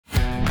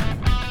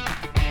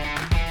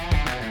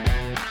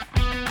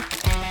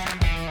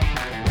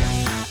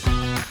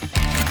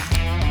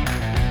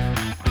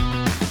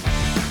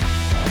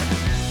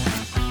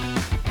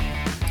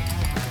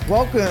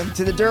Welcome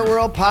to the Dirt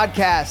World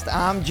Podcast.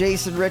 I'm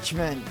Jason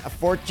Richmond, a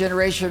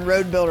fourth-generation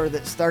road builder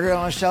that started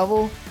on a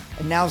shovel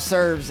and now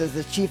serves as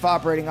the Chief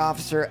Operating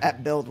Officer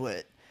at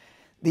BuildWit.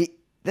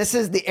 This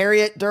is the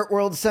Ariat Dirt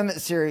World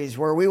Summit series,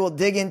 where we will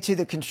dig into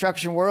the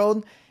construction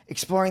world,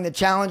 exploring the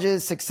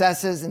challenges,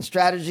 successes, and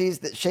strategies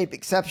that shape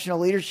exceptional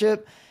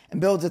leadership and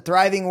builds a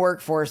thriving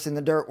workforce in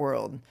the dirt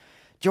world.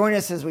 Join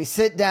us as we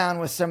sit down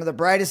with some of the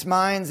brightest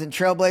minds and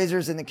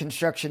trailblazers in the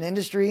construction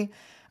industry.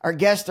 Our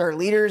guests are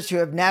leaders who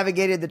have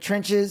navigated the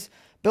trenches,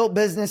 built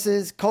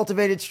businesses,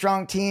 cultivated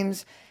strong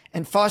teams,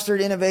 and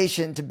fostered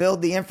innovation to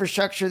build the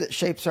infrastructure that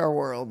shapes our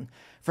world.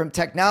 From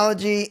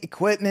technology,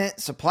 equipment,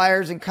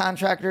 suppliers, and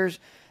contractors,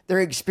 their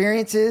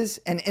experiences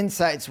and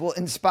insights will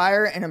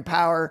inspire and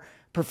empower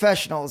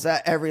professionals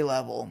at every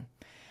level.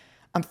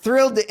 I'm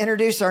thrilled to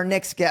introduce our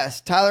next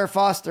guest, Tylor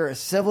Foster, a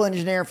civil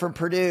engineer from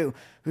Purdue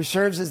who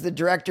serves as the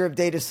Director of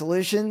Data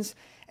Solutions,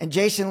 and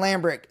Jason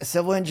Lambrick, a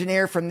civil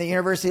engineer from the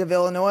University of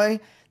Illinois,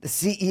 the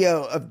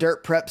CEO of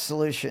Dirt Prep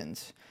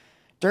Solutions.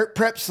 Dirt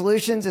Prep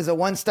Solutions is a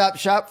one-stop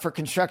shop for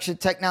construction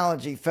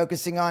technology,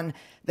 focusing on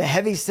the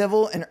heavy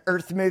civil and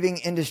earth-moving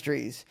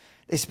industries.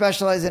 They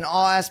specialize in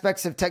all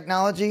aspects of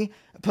technology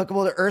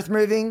applicable to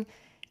earth-moving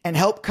and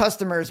help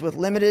customers with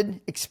limited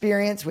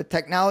experience with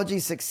technology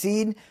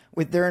succeed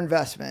with their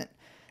investment.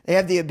 They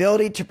have the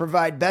ability to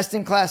provide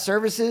best-in-class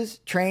services,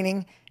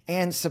 training,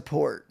 and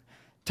support.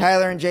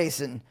 Tylor and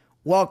Jason,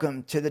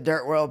 welcome to the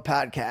Dirt World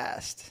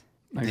Podcast.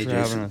 Thanks for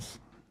having us.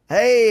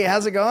 Hey,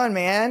 how's it going,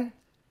 man?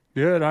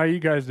 Good. How are you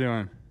guys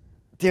doing?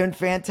 Doing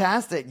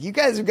fantastic. You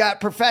guys have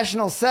got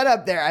professional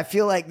setup there. I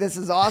feel like this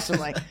is awesome.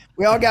 Like,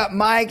 we all got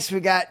mics, we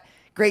got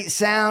great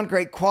sound,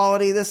 great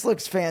quality. This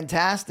looks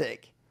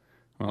fantastic.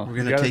 Well, we're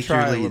going to take your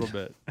lead a little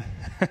bit.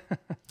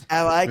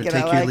 I like it.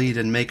 Take your lead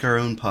and make our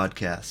own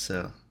podcast.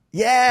 So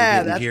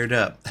yeah, that's geared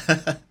up.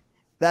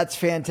 That's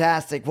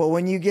fantastic. Well,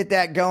 when you get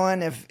that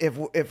going,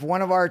 if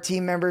one of our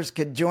team members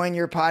could join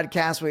your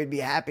podcast, we'd be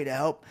happy to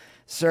help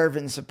serve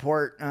and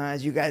support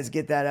as you guys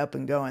get that up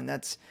and going.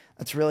 That's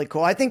really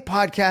cool. I think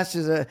podcast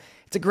is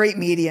it's a great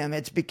medium.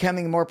 It's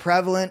becoming more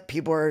prevalent.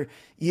 People are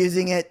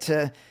using it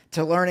to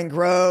learn and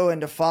grow and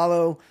to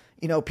follow,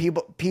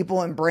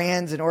 people and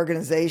brands and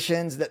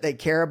organizations that they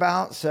care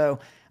about. So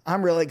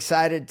I'm really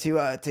excited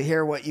to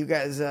hear what you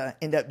guys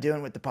end up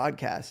doing with the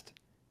podcast.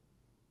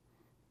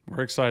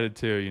 We're excited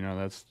too.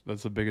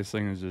 That's the biggest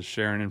thing, is just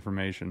sharing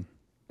information.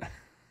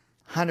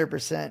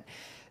 100%.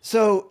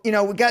 So, we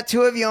got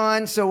two of you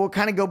on, so we'll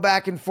kind of go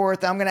back and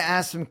forth. I'm going to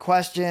ask some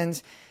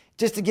questions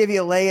just to give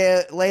you a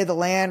lay of the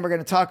land. We're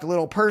going to talk a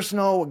little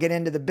personal. We'll get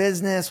into the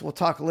business. We'll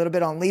talk a little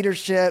bit on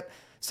leadership,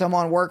 some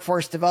on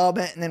workforce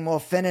development, and then we'll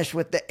finish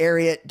with the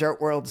Ariat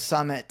Dirt World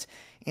Summit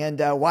and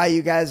why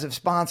you guys have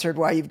sponsored,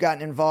 why you've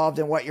gotten involved,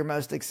 and what you're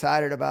most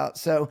excited about.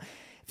 So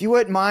if you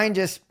wouldn't mind,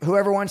 just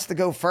whoever wants to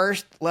go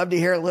first, love to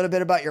hear a little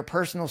bit about your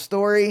personal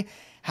story,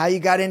 how you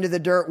got into the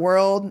dirt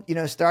world,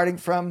 starting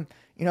from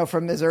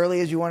as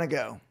early as you want to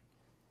go.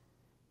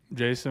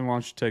 Jason, why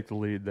don't you take the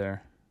lead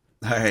there?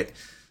 All right.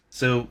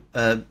 So,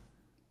 Tylor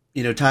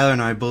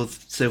and I,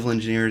 both civil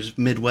engineers,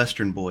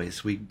 Midwestern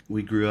boys. We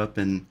grew up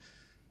in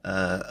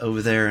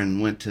over there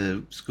and went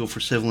to school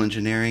for civil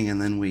engineering,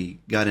 and then we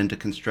got into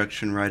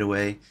construction right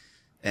away.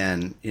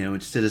 And,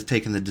 instead of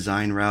taking the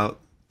design route,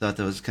 thought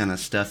that was kind of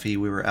stuffy.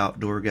 We were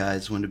outdoor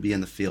guys, wanted to be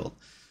in the field.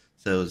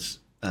 So it was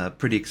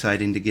pretty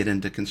exciting to get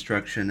into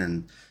construction,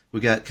 and we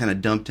got kind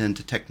of dumped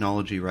into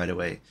technology right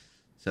away.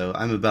 So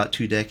I'm about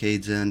 2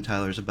 decades in,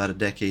 Tylor's about a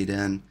decade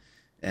in,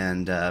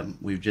 and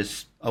we've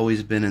just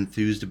always been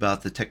enthused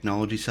about the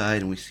technology side,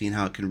 and we've seen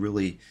how it can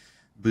really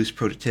boost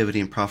productivity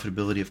and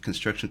profitability of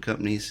construction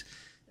companies.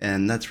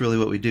 And that's really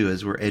what we do,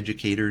 is we're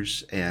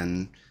educators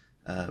and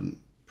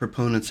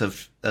proponents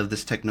of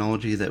this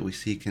technology that we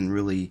see can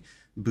really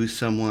boost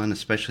someone,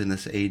 especially in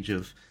this age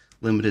of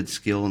limited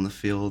skill in the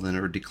field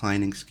or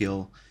declining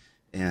skill.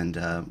 And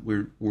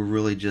we're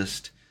really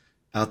just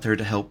out there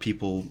to help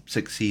people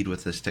succeed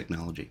with this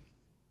technology.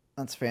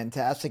 That's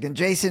fantastic. And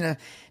Jason,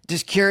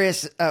 just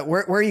curious,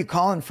 where are you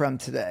calling from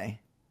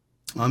today?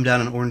 I'm down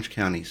in Orange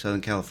County,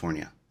 Southern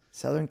California.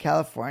 Southern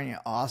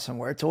California. Awesome.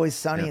 Where it's always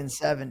sunny and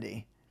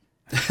 70.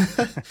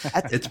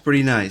 It's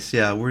pretty nice.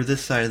 Yeah. We're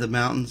this side of the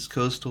mountains,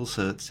 coastal,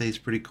 so it stays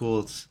pretty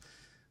cool.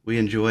 We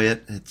enjoy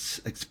it. It's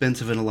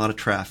expensive and a lot of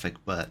traffic,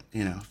 but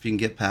if you can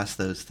get past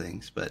those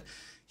things, but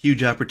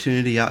huge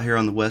opportunity out here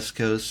on the West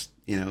Coast,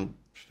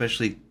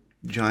 especially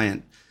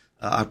giant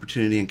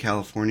opportunity in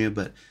California,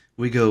 but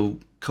we go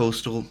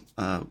coastal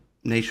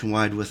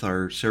nationwide with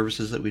our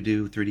services that we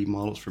do, 3D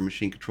models for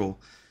machine control.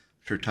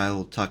 I'm sure Tylor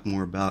will talk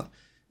more about.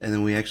 And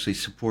then we actually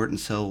support and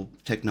sell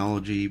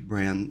technology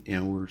brand.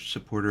 We're a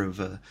supporter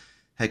of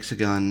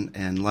Hexagon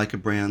and Leica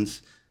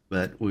brands,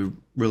 but we're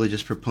really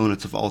just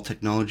proponents of all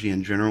technology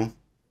in general.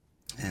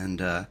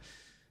 And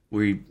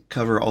we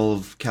cover all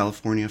of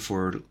California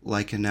for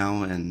Leica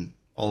now, and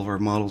all of our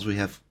models. We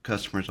have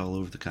customers all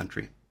over the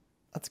country.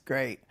 That's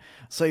great.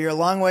 So you're a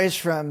long ways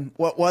from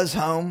what was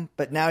home,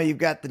 but now you've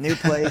got the new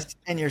place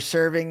and you're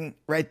serving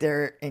right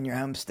there in your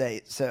home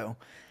state. So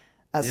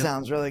That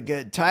sounds really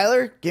good.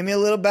 Tyler, give me a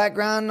little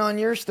background on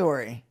your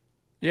story.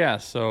 Yeah,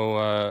 so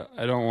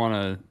I don't want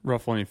to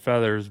ruffle any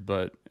feathers,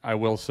 but I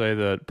will say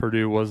that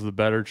Purdue was the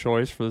better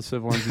choice for the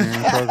civil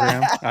engineering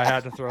program. I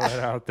had to throw that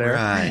out there.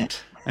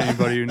 Right.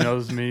 Anybody who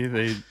knows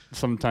me,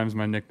 sometimes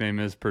my nickname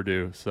is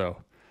Purdue. So,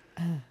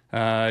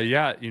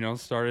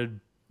 started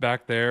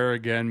back there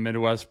again,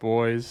 Midwest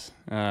boys.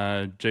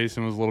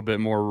 Jason was a little bit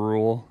more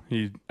rural.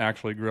 He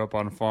actually grew up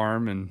on a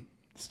farm and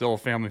still a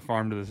family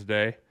farm to this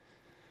day.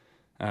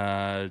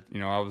 I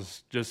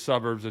was just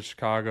suburbs of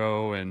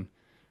Chicago, and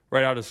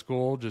right out of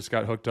school, just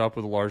got hooked up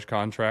with a large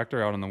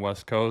contractor out on the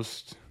West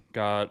Coast.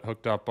 Got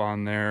hooked up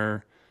on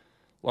their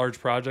large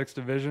projects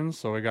division,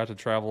 so we got to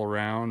travel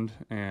around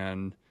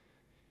and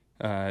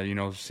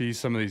see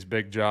some of these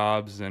big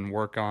jobs and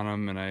work on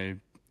them. And I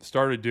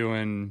started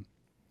doing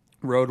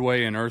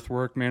roadway and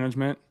earthwork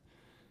management.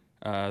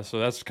 So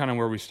that's kind of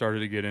where we started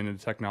to get into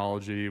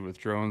technology with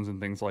drones and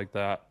things like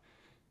that.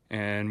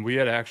 And we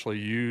had actually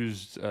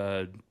used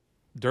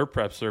dirt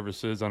prep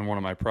services on one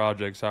of my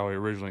projects, how I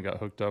originally got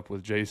hooked up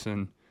with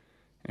Jason.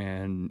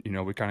 And,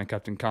 we kind of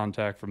kept in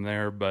contact from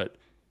there. But,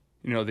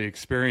 the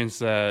experience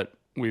that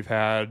we've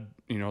had,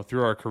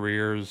 through our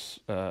careers,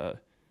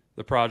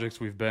 the projects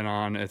we've been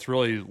on, it's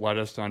really led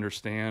us to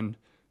understand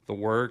the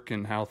work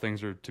and how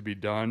things are to be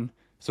done.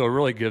 So it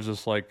really gives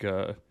us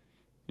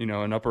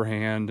an upper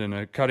hand and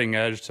a cutting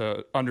edge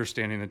to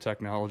understanding the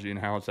technology and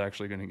how it's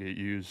actually going to get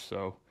used.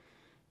 So,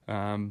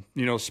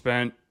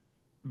 spent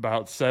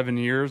about 7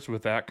 years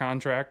with that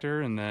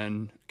contractor and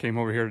then came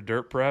over here to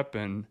Dirt Prep,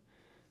 and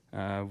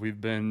we've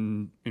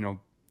been,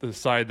 the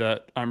side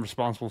that I'm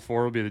responsible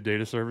for will be the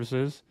data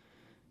services.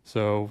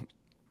 So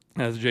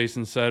as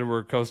Jason said,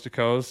 we're coast to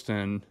coast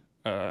and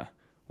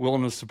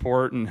willing to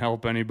support and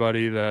help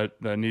anybody that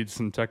needs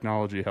some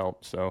technology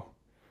help. So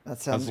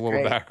that sounds that's a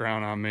little great.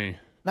 background on me.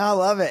 No, I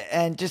love it.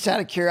 And just out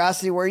of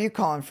curiosity, where are you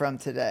calling from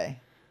today?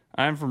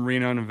 I'm from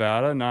Reno,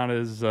 Nevada. Not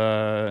as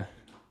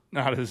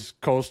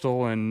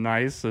coastal and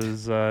nice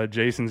as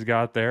Jason's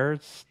got there.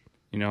 It's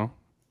a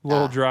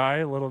little dry,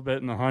 a little bit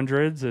in the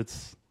hundreds.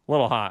 It's a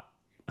little hot.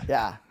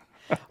 Yeah.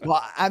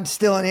 Well, I'm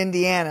still in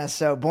Indiana,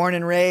 so born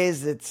and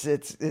raised.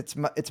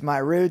 It's my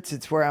roots.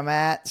 It's where I'm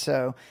at.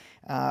 So,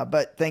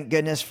 but thank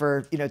goodness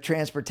for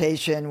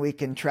transportation. We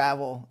can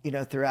travel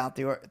throughout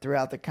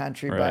the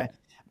country Right.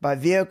 by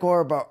vehicle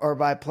or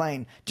by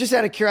plane. Just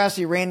out of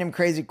curiosity, random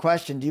crazy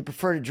question: do you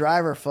prefer to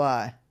drive or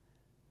fly?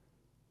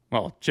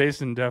 Well,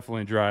 Jason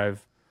definitely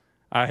drive.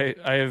 I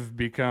have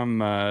become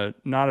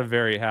not a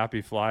very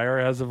happy flyer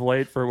as of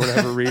late for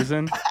whatever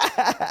reason.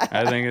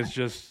 I think it's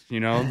just,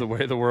 the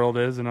way the world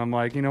is. And I'm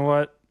like, you know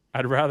what?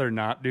 I'd rather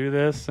not do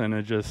this. And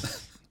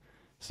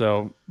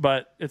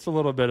but it's a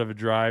little bit of a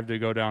drive to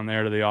go down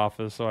there to the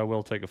office. So I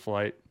will take a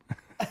flight.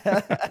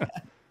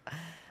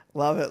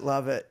 Love it.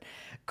 Love it.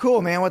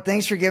 Cool, man. Well,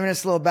 thanks for giving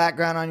us a little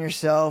background on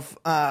yourself.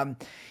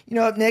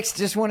 Up next,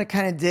 just want to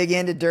kind of dig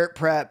into Dirt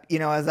Prep.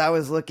 As I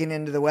was looking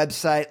into the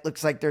website,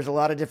 looks like there's a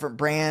lot of different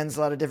brands, a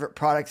lot of different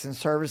products and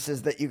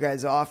services that you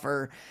guys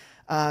offer.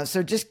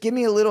 So just give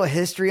me a little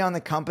history on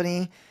the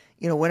company,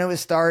 when it was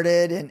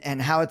started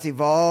and how it's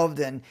evolved.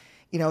 And,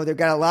 they've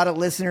got a lot of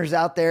listeners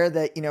out there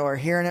that, are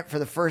hearing it for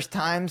the first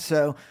time.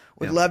 So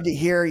would love to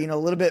hear, a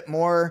little bit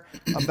more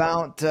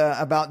about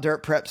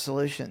Dirt Prep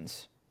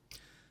Solutions.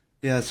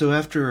 Yeah, so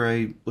after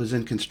I was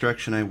in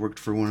construction, I worked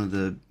for one of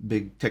the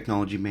big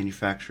technology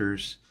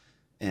manufacturers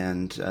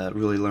and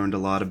really learned a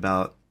lot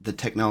about the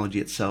technology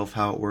itself,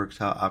 how it works,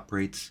 how it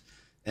operates,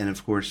 and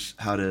of course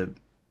how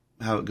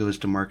it goes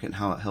to market and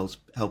how it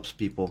helps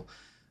people.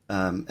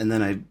 And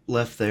then I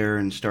left there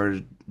and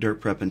started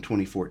Dirt Prep in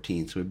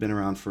 2014. So we've been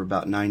around for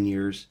about 9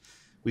 years.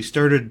 We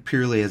started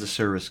purely as a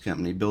service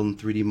company, building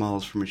 3D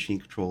models for machine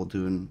control,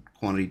 doing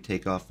quantity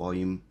takeoff,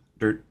 volume,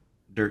 dirt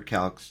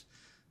calcs.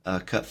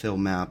 Cut fill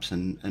maps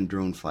and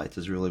drone flights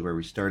is really where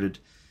we started,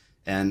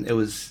 and it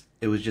was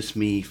just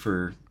me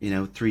for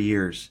 3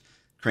 years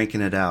cranking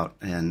it out,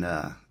 and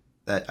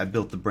that I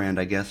built the brand,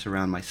 I guess,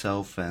 around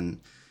myself and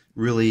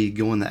really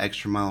going the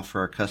extra mile for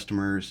our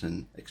customers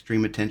and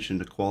extreme attention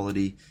to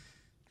quality,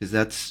 because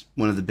that's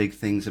one of the big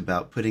things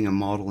about putting a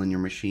model in your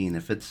machine.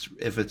 If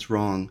it's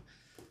wrong,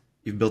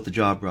 you've built the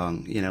job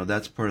wrong.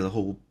 That's part of the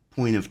whole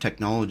point of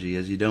technology,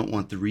 is you don't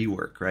want the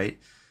rework, right?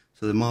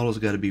 So the model's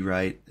got to be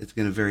right. It's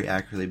going to very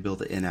accurately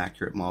build an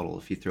inaccurate model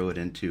if you throw it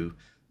into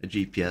a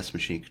GPS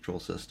machine control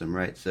system,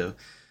 right? So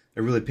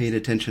I really paid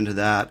attention to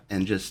that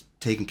and just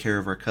taking care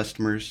of our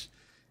customers.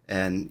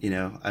 And,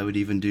 I would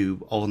even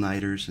do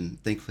all-nighters,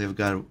 and thankfully I've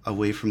got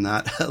away from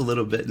that a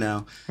little bit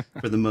now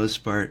for the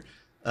most part.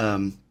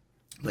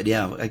 But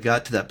yeah, I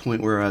got to that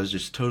point where I was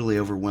just totally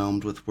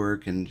overwhelmed with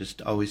work and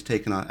just always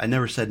taking on. I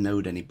never said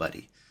no to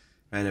anybody,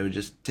 right? I would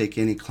just take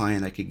any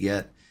client I could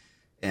get.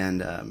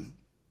 And,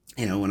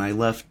 when I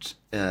left,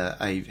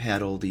 I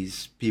had all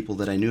these people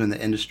that I knew in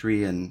the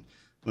industry, and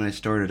when I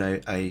started,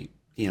 I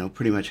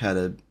pretty much had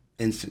an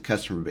instant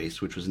customer base,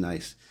 which was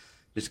nice.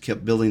 Just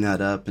kept building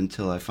that up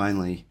until I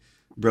finally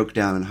broke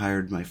down and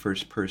hired my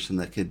first person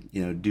that could,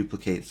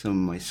 duplicate some of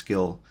my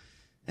skill.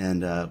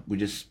 And we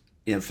just,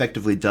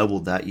 effectively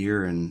doubled that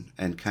year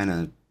and kind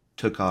of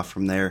took off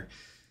from there.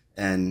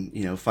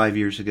 And 5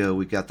 years ago,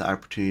 we got the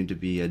opportunity to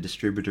be a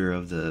distributor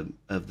of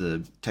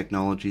the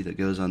technology that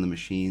goes on the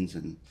machines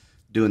and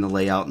doing the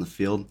layout in the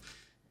field.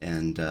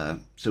 And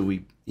so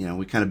we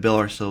kind of bill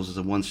ourselves as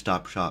a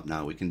one-stop shop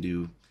now. We can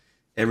do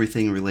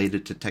everything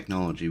related to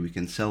technology. We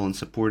can sell and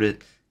support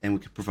it, and we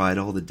can provide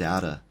all the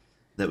data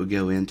that would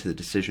go into the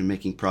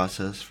decision-making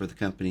process for the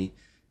company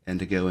and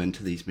to go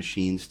into these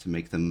machines to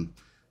make them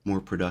more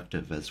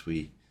productive as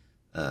we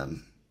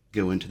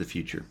go into the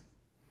future.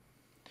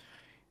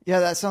 Yeah,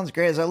 that sounds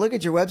great. As I look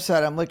at your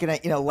website, I'm looking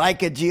at,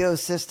 Leica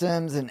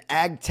Geosystems and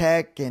Ag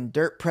Tech and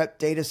Dirt Prep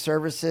Data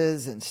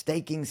Services and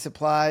staking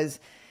supplies.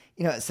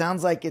 It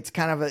sounds like it's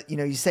kind of a,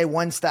 you say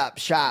one-stop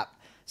shop.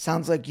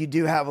 Sounds like you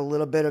do have a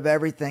little bit of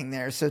everything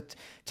there. So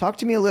talk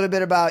to me a little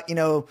bit about,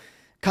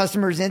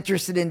 customers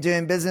interested in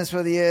doing business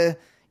with you.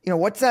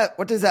 What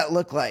does that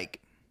look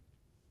like?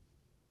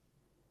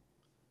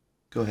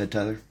 Go ahead,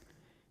 Tyler.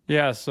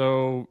 Yeah,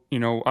 so,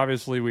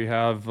 obviously we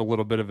have a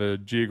little bit of a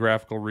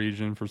geographical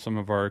region for some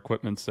of our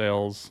equipment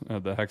sales,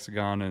 the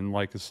Hexagon and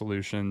Leica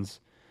solutions.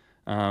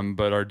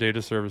 But our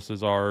data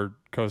services are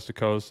coast to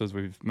coast, as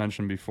we've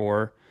mentioned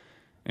before.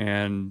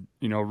 And,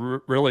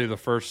 really the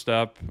first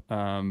step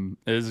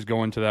is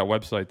going to that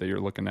website that you're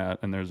looking at.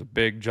 And there's a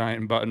big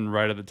giant button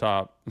right at the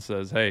top that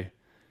says, hey,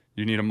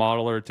 you need a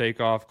model or a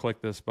takeoff,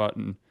 click this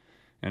button.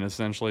 And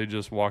essentially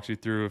just walks you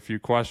through a few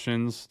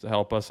questions to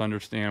help us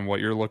understand what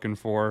you're looking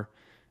for.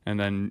 And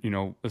then,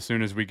 as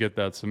soon as we get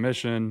that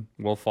submission,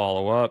 we'll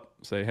follow up,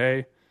 say,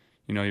 hey,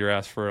 you're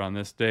asked for it on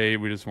this day.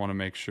 We just want to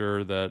make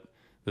sure that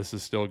this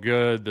is still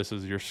good. This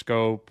is your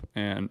scope.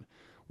 And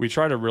we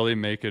try to really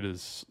make it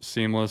as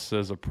seamless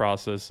as a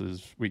process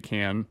as we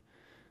can.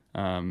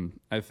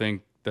 I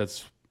think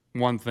that's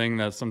one thing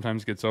that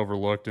sometimes gets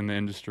overlooked in the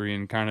industry,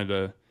 and kind of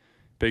to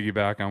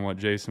piggyback on what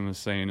Jason was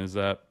saying is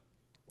that,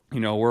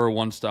 we're a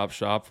one-stop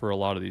shop for a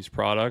lot of these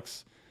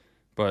products,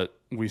 but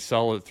we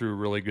sell it through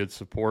really good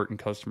support and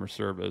customer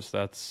service.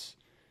 That's,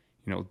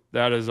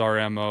 that is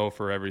our MO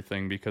for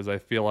everything, because I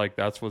feel like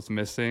that's what's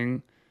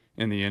missing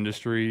in the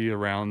industry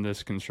around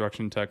this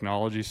construction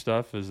technology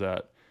stuff is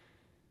that,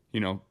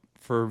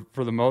 for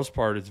the most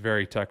part, it's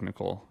very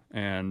technical.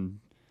 And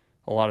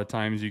a lot of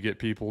times you get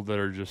people that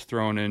are just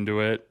thrown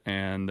into it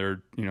and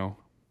they're,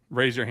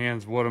 raise your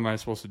hands. What am I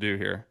supposed to do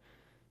here?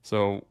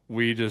 So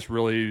we just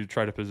really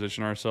try to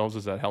position ourselves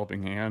as that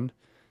helping hand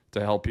to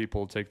help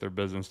people take their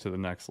business to the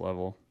next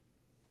level.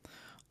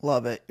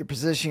 Love it. You're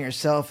positioning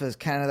yourself as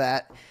kind of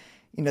that,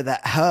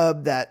 that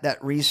hub, that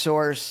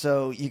resource.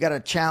 So you got a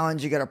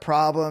challenge, you got a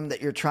problem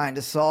that you're trying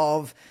to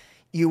solve.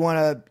 You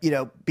want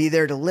to, be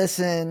there to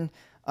listen,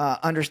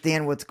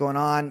 understand what's going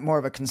on, more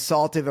of a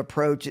consultative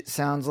approach. It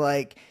sounds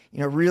like,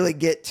 really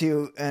get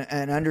to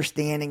an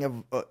understanding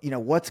of,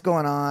 what's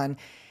going on.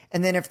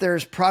 And then if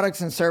there's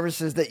products and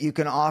services that you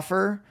can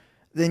offer,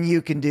 then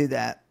you can do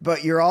that.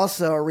 But you're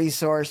also a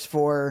resource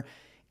for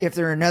if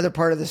they're in another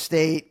part of the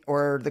state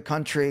or the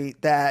country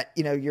that,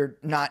 you're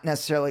not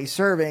necessarily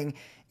serving,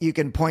 you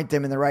can point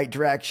them in the right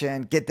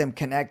direction, get them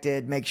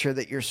connected, make sure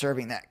that you're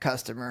serving that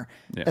customer.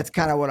 Yeah. That's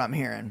kind of what I'm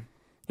hearing.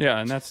 Yeah.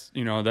 And that's,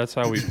 that's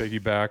how we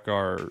piggyback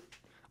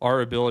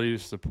our ability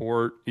to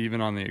support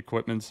even on the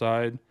equipment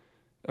side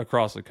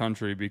across the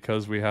country,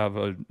 because we have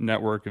a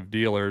network of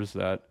dealers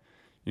that,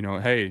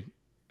 hey,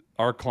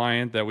 our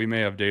client that we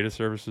may have data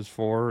services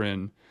for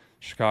in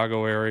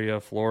Chicago area,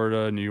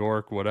 Florida, New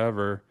York,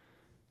 whatever,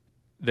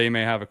 they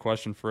may have a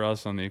question for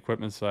us on the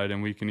equipment side,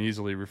 and we can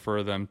easily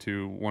refer them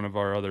to one of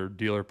our other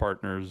dealer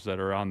partners that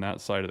are on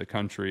that side of the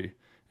country,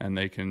 and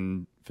they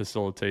can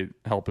facilitate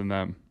helping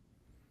them.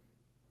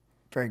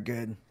 Very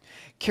good.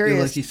 Curious.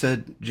 Yeah, like you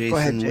said, Jason,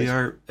 ahead, Jason, we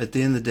are, at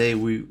the end of the day,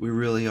 we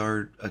really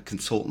are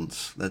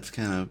consultants. That's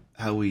kind of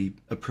how we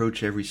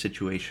approach every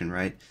situation,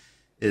 right?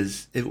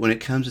 When it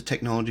comes to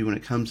technology, when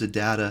it comes to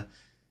data,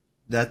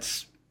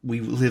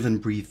 we live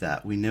and breathe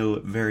that. We know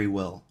it very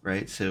well,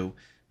 right? So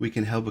we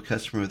can help a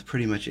customer with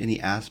pretty much any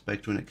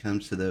aspect when it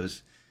comes to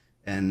those.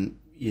 And,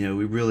 we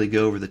really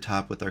go over the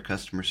top with our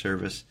customer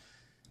service,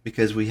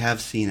 because we have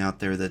seen out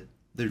there that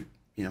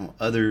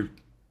other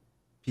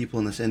people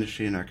in this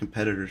industry and our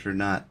competitors are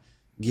not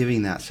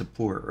giving that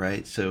support,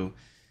 right? So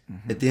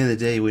at the end of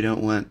the day, we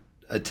don't want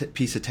a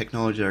piece of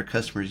technology that our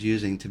customer is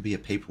using to be a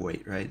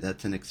paperweight, right?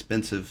 That's an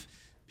expensive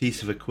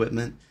piece of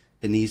equipment.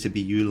 It needs to be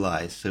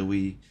utilized. So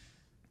we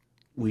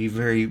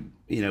very,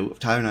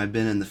 Tyler and I have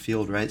been in the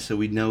field, right? So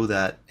we know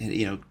that,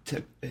 in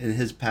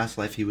his past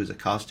life, he was a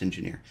cost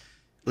engineer.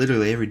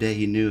 Literally every day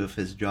he knew if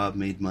his job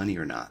made money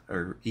or not,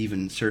 or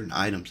even certain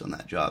items on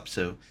that job.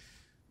 So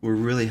we're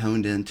really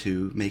honed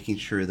into making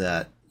sure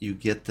that you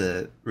get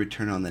the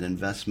return on that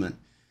investment.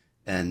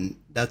 And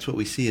that's what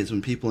we see is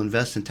when people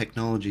invest in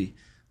technology,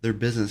 their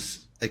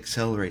business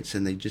accelerates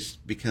and they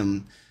just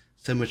become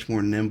so much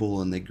more nimble,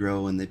 and they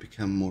grow and they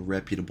become more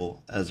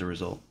reputable as a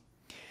result.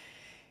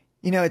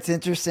 It's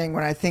interesting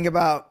when I think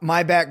about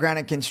my background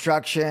in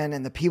construction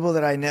and the people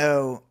that I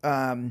know.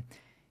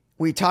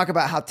 we talk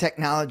about how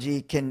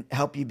technology can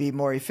help you be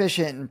more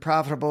efficient and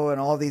profitable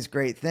and all these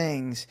great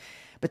things,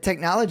 but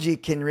technology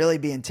can really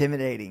be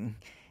intimidating.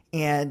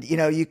 And,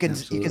 you can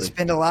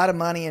spend a lot of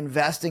money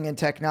investing in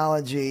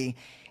technology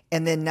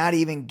and then not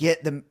even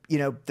get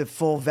the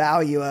full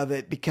value of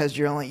it because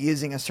you're only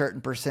using a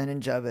certain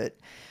percentage of it.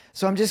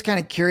 So I'm just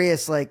kind of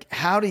curious, like,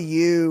 how do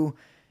you,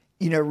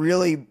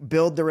 really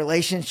build the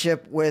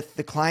relationship with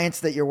the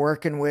clients that you're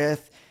working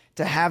with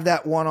to have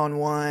that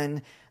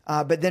one-on-one,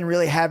 but then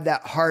really have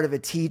that heart of a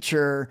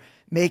teacher,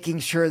 making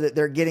sure that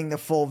they're getting the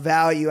full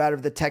value out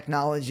of the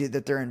technology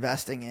that they're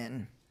investing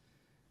in?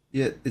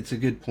 Yeah, it's a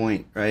good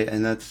point, right?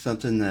 And that's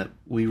something that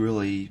we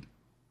really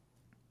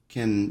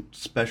can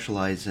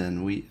specialize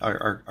in.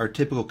 Our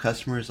typical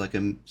customer is like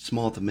a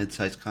small to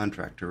mid-sized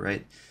contractor,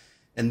 right?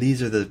 And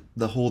these are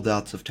the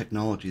holdouts of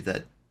technology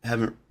that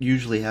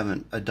usually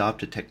haven't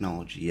adopted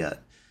technology yet.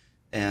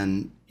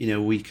 And,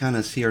 we kind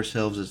of see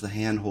ourselves as the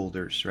hand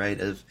holders, right?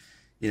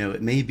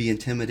 It may be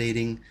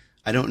intimidating.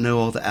 I don't know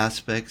all the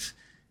aspects.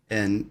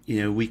 And,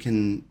 we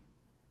can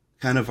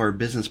our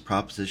business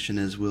proposition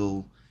is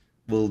we'll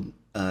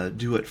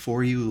do it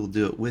for you, we'll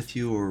do it with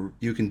you, or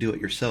you can do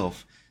it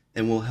yourself.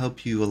 And we'll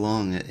help you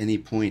along at any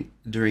point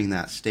during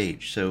that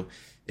stage. So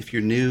if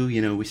you're new,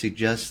 we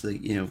suggest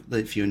that, that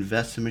if you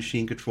invest in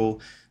machine control,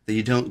 that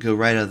you don't go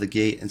right out of the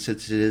gate. And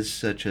since it is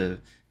such a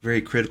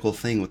very critical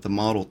thing with the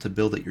model to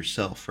build it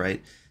yourself,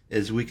 right,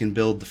 is we can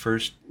build the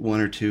first one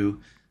or two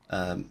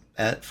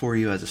for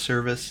you as a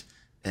service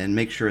and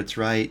make sure it's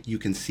right. You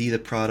can see the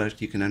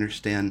product, you can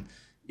understand,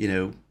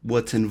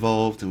 what's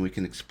involved, and we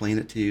can explain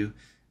it to you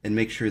and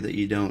make sure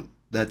that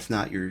that's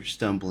not your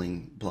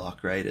stumbling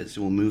block, right? As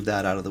we'll move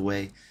that out of the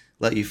way,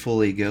 let you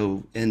fully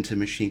go into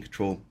machine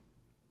control.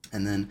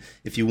 And then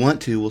if you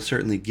want to, we'll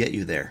certainly get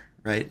you there,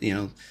 right?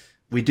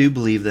 We do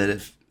believe that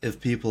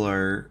if people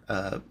are,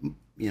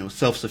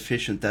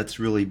 self-sufficient, that's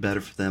really better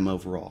for them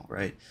overall,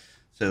 right?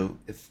 So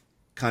if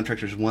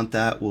contractors want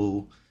that,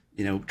 we'll,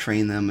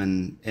 train them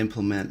and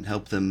implement and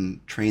help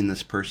them train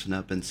this person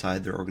up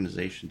inside their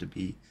organization to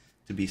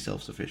be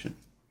self-sufficient.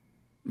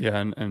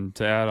 Yeah. And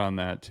to add on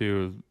that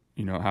too,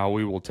 how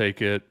we will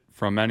take it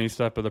from any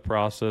step of the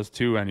process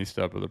to any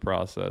step of the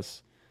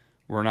process.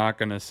 We're not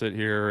going to sit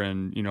here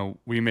and,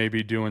 we may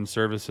be doing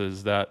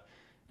services that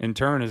in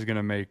turn is going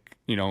to make,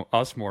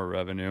 us more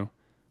revenue,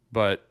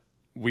 but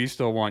we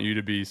still want you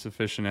to be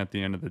sufficient at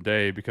the end of the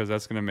day, because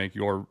that's going to make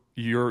your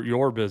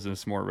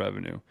business more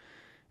revenue.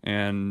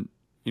 And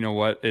you know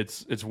what?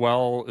 It's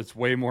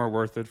way more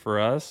worth it for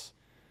us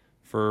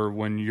for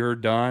when you're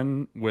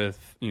done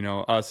with,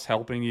 us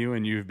helping you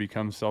and you've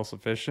become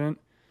self-sufficient,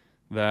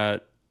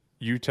 that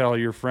you tell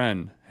your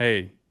friend,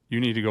 hey,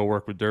 you need to go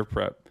work with Dirt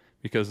Prep,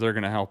 because they're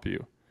going to help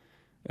you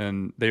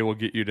and they will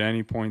get you to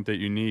any point that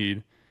you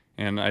need.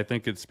 And I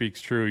think it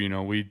speaks true.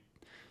 We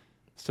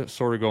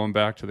sort of going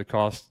back to the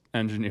cost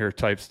engineer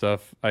type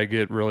stuff. I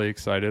get really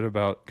excited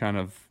about kind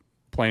of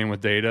playing with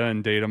data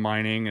and data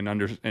mining and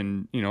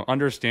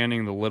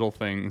understanding the little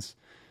things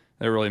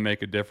that really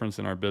make a difference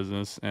in our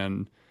business.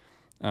 And,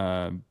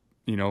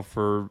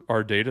 for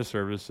our data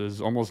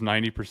services, almost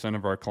 90%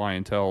 of our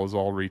clientele is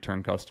all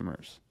return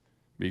customers,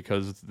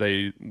 because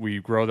we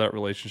grow that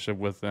relationship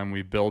with them.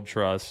 We build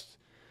trust.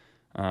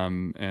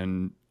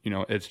 And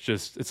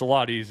it's a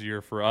lot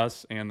easier for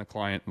us and the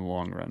client in the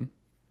long run.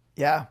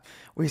 Yeah.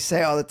 We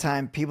say all the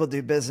time, people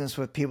do business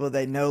with people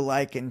they know,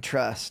 like, and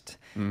trust.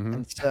 Mm-hmm.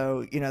 And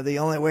so, the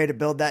only way to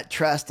build that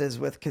trust is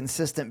with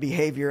consistent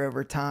behavior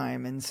over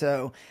time. And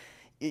so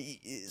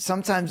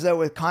sometimes though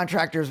with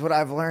contractors, what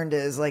I've learned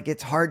is like,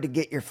 it's hard to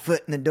get your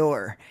foot in the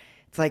door.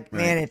 It's like,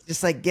 right. Man, it's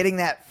just like getting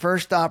that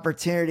first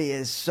opportunity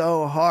is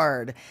so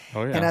hard.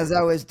 Oh, yeah. And as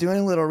I was doing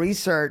a little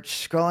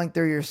research, scrolling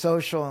through your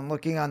social and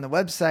looking on the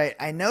website,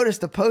 I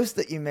noticed a post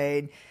that you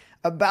made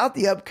about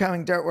the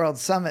upcoming Dirt World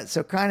Summit.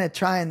 So kind of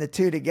trying the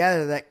two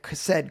together, that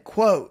said,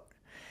 quote,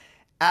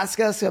 ask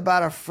us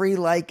about a free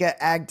Leica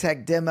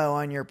AgTech demo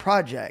on your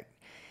project.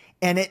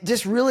 And it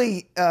just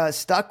really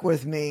stuck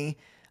with me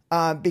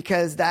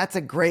because that's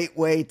a great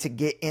way to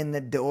get in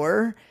the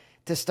door,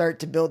 to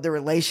start to build the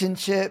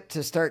relationship,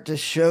 to start to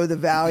show the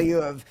value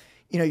of,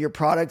 your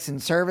products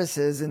and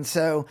services. And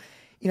so,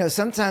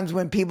 sometimes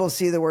when people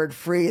see the word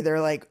free,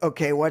 they're like,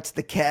 okay, what's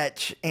the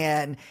catch?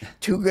 And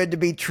too good to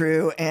be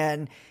true.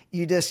 And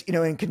you just,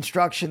 in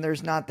construction,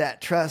 there's not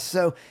that trust.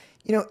 So,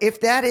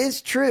 if that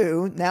is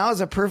true, now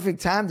is a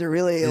perfect time to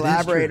really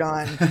elaborate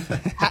on,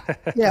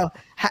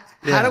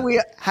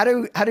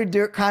 how do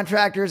dirt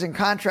contractors and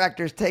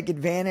contractors take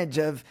advantage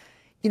of,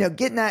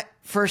 getting that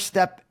first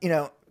step,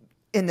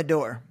 in the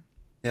door.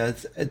 Yeah,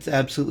 it's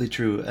absolutely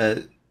true.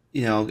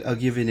 I'll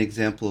give you an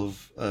example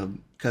of a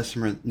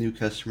new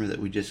customer that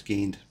we just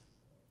gained.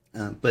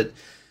 But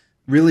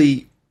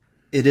really,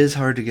 it is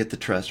hard to get the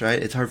trust,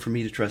 right? It's hard for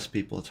me to trust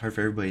people. It's hard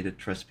for everybody to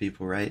trust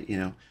people, right?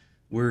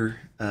 We're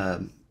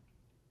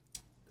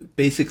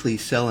basically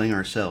selling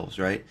ourselves,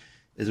 right,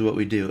 is what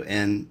we do.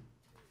 And,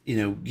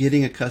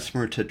 getting a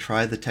customer to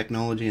try the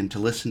technology and to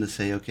listen, to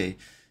say, okay,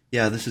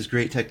 yeah, this is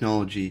great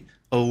technology.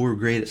 oh, we're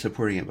great at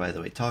supporting it, by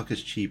the way. Talk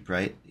is cheap,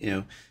 right?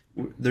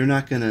 They're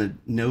not going to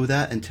know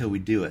that until we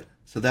do it.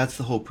 So that's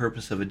the whole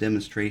purpose of a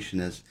demonstration,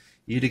 is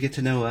you to get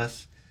to know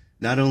us,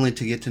 not only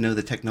to get to know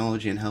the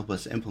technology and help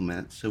us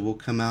implement it. So we'll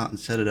come out and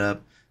set it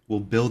up. We'll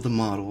build the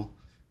model.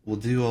 We'll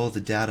do all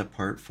the data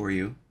part for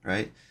you,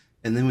 right?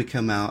 And then we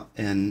come out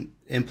and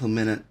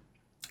implement it,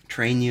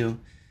 train you,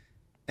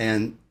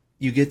 and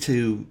you get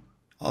to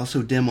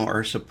also demo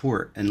our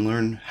support and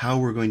learn how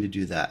we're going to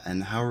do that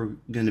and how we're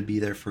going to be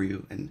there for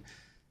you and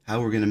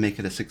how we're going to make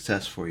it a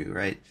success for you,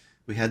 right?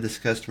 We had this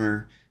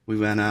customer, we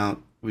went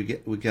out, we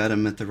got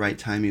him at the right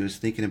time. He was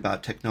thinking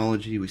about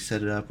technology. We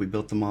set it up. We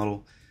built the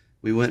model.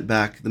 We went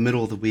back the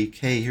middle of the week.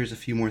 Hey, here's a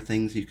few more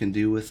things you can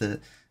do with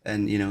it.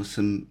 And,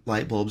 some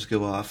light bulbs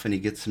go off and he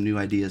gets some new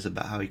ideas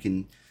about how he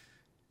can.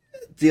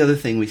 The other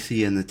thing we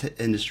see in the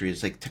industry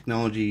is like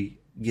technology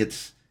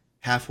gets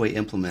halfway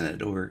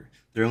implemented, or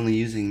they're only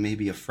using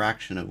maybe a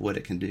fraction of what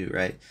it can do,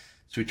 right?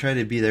 So we try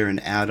to be there and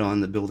add on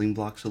the building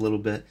blocks a little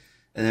bit.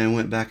 And then I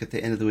went back at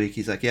the end of the week.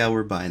 He's like, yeah,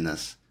 we're buying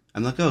this.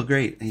 I'm like, oh,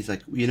 great. And he's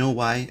like, you know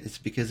why? It's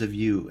because of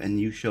you, and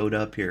you showed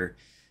up here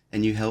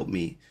and you helped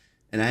me.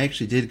 And I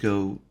actually did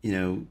go,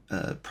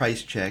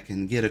 price check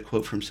and get a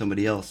quote from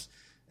somebody else.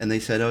 And they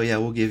said, oh, yeah,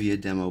 we'll give you a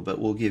demo, but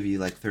we'll give you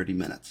like 30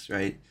 minutes,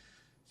 right?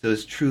 So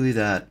it's truly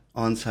that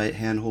on-site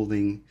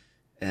hand-holding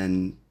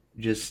and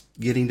just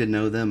getting to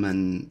know them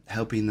and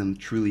helping them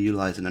truly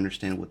utilize and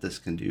understand what this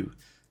can do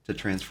to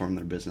transform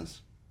their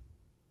business.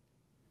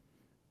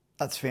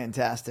 That's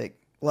fantastic.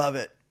 Love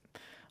it.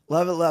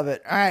 Love it, love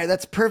it. All right,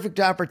 that's a perfect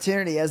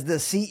opportunity. As the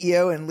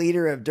CEO and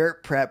leader of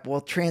Dirt Prep,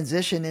 we'll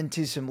transition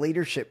into some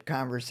leadership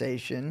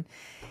conversation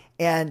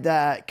and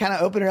kind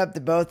of open it up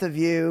to both of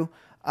you.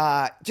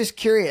 Just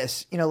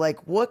curious,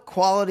 what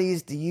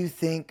qualities do you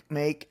think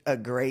make a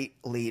great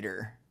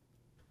leader?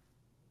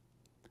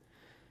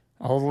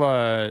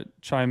 I'll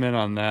chime in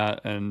on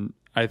that. And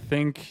I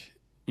think,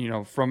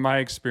 from my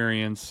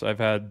experience, I've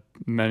had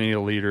many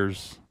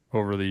leaders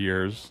over the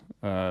years.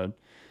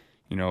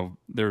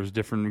 There's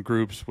different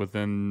groups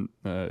within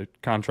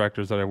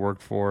contractors that I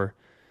worked for,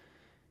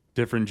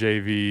 different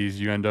JVs.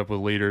 You end up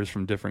with leaders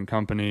from different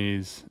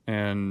companies.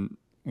 And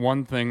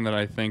one thing that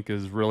I think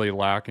is really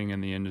lacking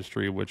in the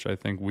industry, which I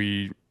think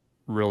we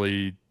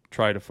really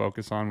try to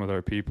focus on with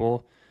our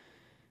people,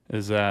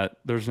 is that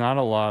there's not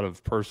a lot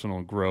of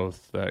personal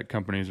growth that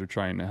companies are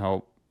trying to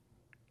help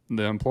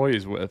the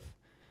employees with.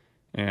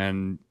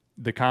 And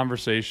the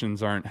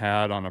conversations aren't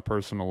had on a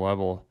personal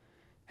level.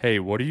 Hey,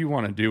 what do you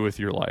want to do with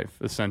your life,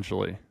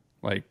 essentially?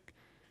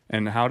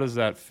 And how does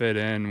that fit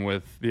in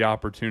with the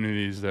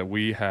opportunities that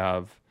we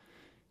have?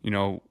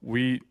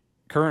 We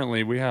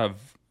have,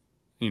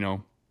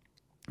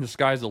 the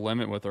sky's the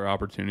limit with our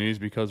opportunities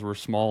because we're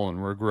small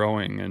and we're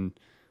growing, and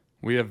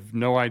we have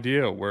no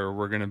idea where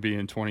we're going to be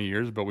in 20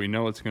 years, but we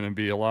know it's going to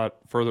be a lot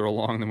further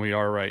along than we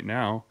are right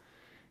now.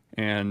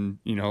 And,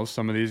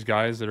 some of these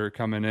guys that are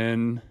coming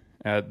in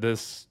at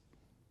this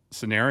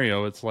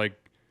scenario, it's like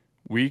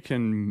we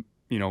can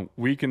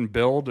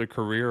build a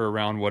career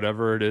around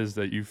whatever it is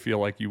that you feel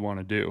like you want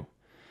to do.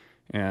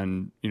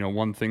 And,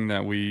 one thing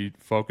that we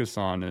focus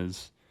on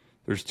is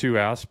there's two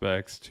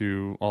aspects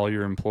to all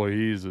your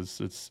employees.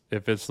 It's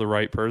if it's the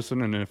right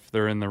person and if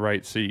they're in the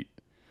right seat.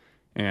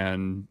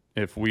 And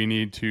if we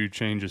need to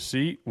change a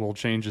seat, we'll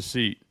change a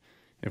seat.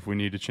 If we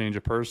need to change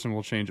a person,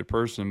 we'll change a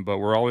person. But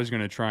we're always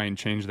going to try and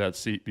change that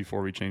seat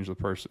before we change the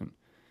person,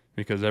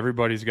 because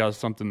everybody's got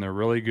something they're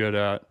really good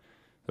at,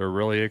 they're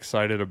really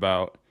excited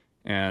about,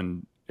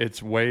 and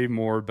it's way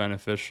more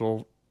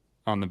beneficial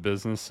on the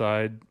business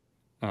side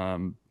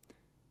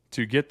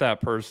to get that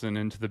person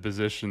into the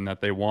position that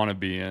they want to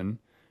be in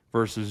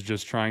versus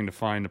just trying to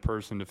find a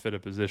person to fit a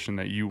position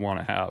that you want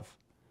to have.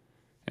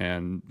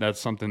 And that's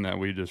something that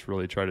we just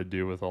really try to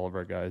do with all of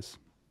our guys.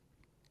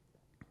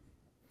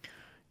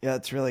 Yeah,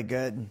 it's really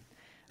good.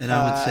 And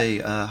I would say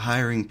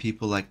hiring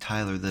people like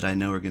Tylor that I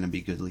know are going to be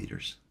good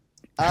leaders.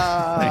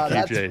 Thank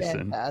that's you,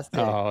 Jason. Fantastic.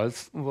 Oh,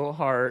 it's a little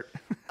hard.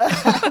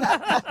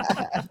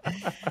 I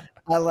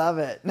love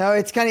it. No,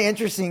 it's kind of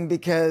interesting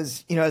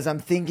because, as I'm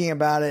thinking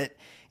about it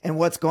and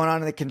what's going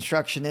on in the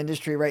construction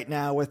industry right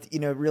now with,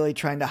 really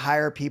trying to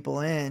hire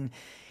people in,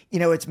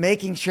 it's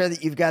making sure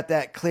that you've got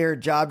that clear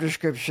job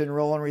description,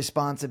 role and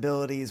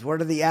responsibilities. What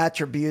are the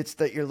attributes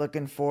that you're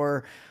looking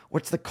for?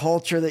 What's the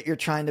culture that you're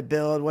trying to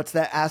build? What's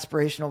that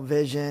aspirational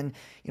vision?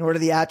 What are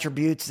the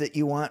attributes that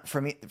you want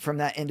from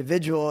that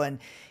individual? And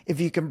if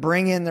you can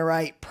bring in the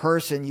right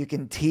person, you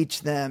can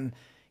teach them,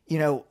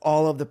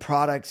 all of the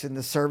products and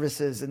the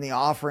services and the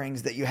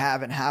offerings that you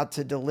have and how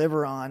to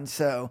deliver on.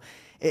 So,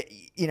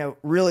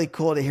 really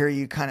cool to hear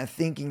you kind of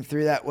thinking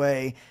through that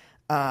way.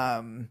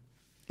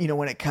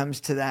 When it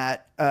comes to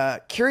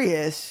that,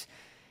 curious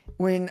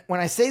when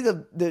I say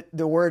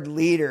the word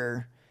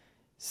leader,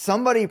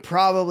 somebody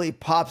probably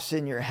pops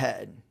in your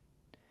head.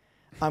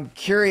 I'm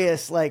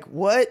curious,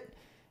 what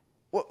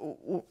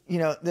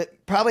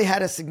that probably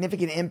had a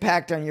significant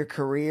impact on your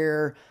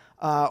career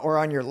or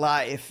on your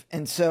life.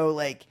 And so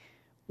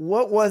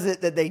what was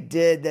it that they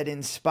did that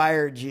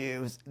inspired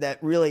you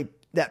that really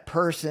that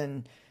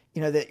person,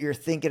 that you're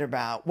thinking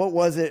about? What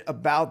was it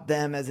about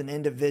them as an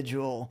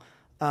individual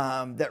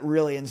that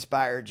really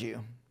inspired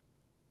you?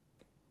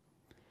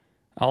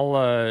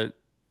 I'll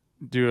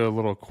do a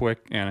little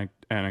quick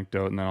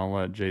anecdote, and then I'll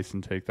let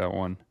Jason take that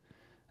one.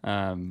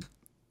 I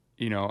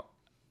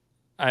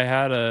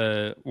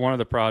had one of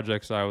the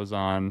projects I was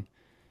on,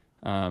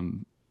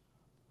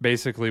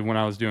 basically when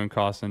I was doing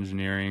cost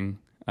engineering,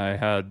 I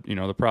had,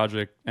 the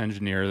project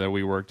engineer that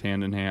we worked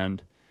hand in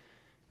hand,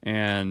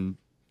 and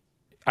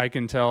I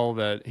can tell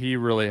that he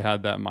really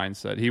had that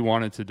mindset. He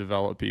wanted to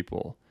develop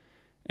people,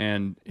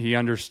 and he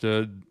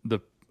understood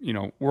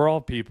we're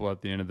all people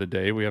at the end of the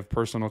day. We have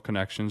personal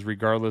connections,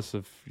 regardless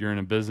if you're in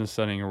a business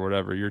setting or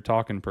whatever. You're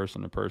talking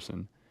person to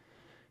person.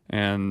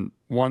 And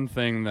one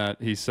thing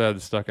that he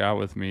said stuck out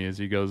with me is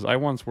he goes, I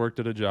once worked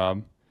at a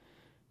job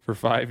for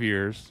 5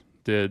 years,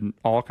 did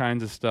all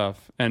kinds of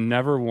stuff, and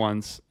never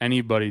once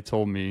anybody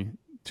told me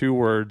 2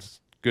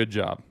 words, good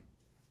job.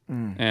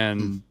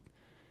 And,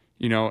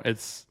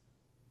 it's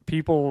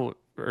people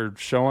are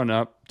showing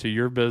up to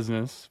your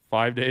business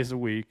 5 days a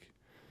week,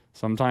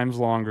 sometimes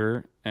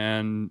longer,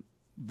 and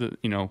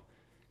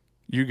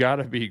you got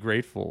to be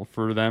grateful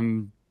for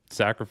them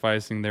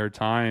sacrificing their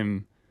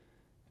time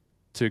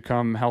to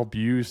come help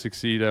you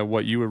succeed at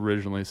what you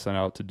originally set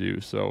out to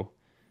do. So,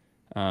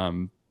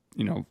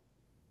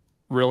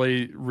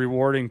 really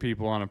rewarding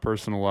people on a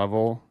personal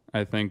level,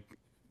 I think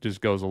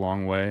just goes a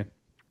long way.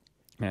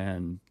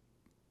 And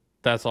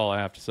that's all I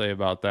have to say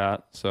about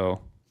that. So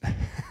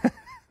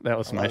that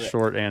was my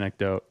short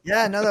anecdote.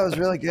 Yeah, no, that was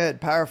really good.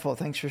 Powerful.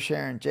 Thanks for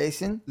sharing.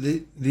 Jason?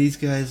 These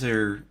guys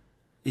are,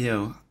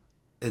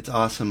 it's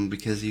awesome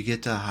because you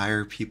get to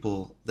hire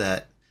people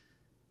that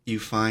you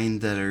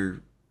find that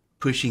are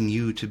pushing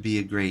you to be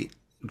a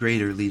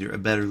greater leader, a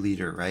better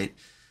leader, right?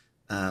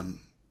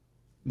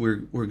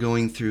 We're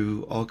going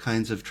through all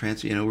kinds of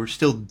we're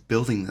still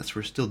building this,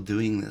 we're still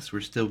doing this,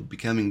 we're still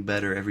becoming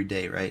better every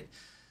day, right?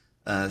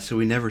 So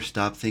we never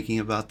stop thinking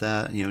about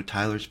that.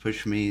 Tyler's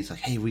pushed me. He's like,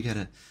 hey, we got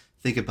to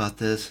think about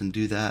this and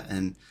do that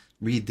and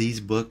read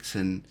these books.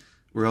 And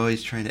we're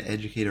always trying to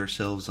educate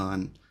ourselves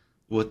on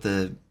what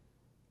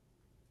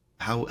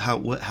how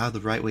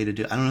the right way to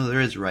do it. I don't know if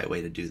there is a right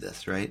way to do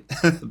this, right?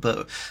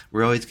 But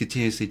we're always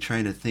continuously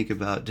trying to think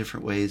about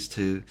different ways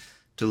to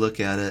look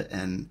at it,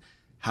 and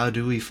how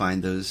do we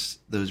find those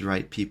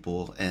right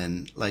people.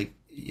 And like,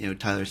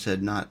 Tyler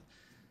said, not,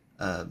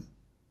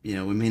 we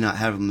may not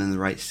have them in the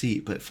right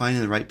seat, but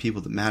finding the right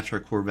people that match our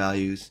core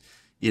values.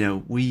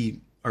 We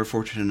are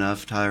fortunate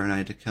enough, Tyler and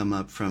I, to come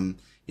up from,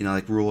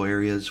 like rural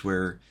areas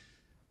where,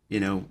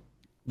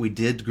 we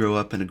did grow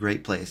up in a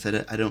great place.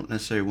 I don't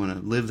necessarily want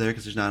to live there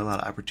because there's not a lot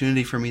of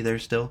opportunity for me there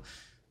still,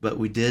 but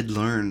we did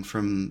learn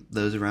from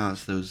those around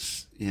us,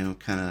 those,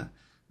 kind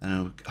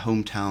of,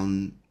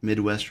 hometown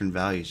Midwestern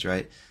values,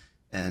 right?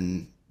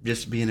 And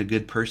just being a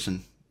good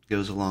person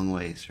goes a long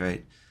ways,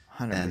 right?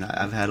 100%. And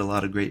I've had a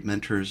lot of great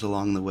mentors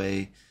along the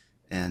way,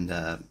 and,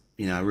 I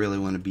really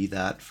want to be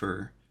that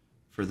for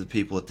the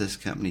people at this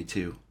company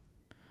too.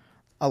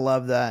 I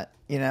love that.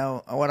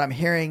 What I'm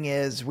hearing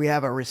is we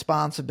have a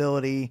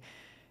responsibility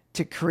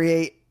to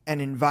create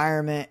an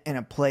environment and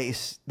a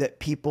place that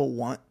people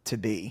want to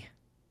be.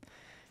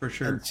 For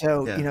sure. And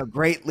so, yeah.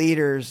 Great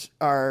leaders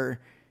are,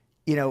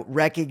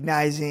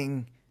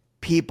 recognizing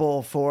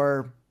people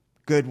for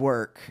good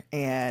work,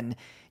 and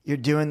you're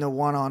doing the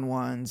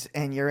one-on-ones,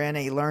 and you're in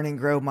a learn and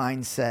grow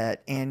mindset,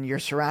 and you're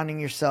surrounding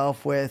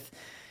yourself with,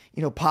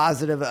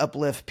 positive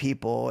uplift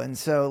people. And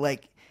so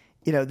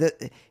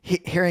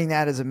hearing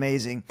that is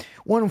amazing.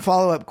 One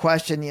follow-up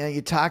question,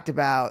 you talked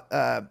about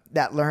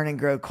that learn and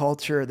grow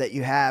culture that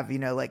you have,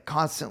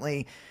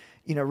 constantly,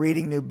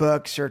 reading new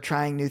books or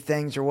trying new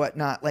things or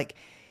whatnot.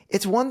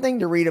 It's one thing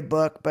to read a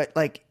book, but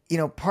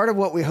part of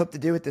what we hope to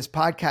do with this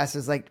podcast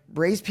is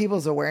raise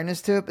people's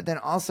awareness to it, but then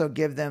also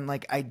give them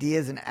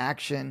ideas and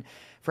action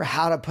for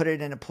how to put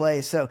it into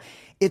place. So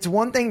it's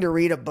one thing to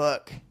read a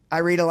book. I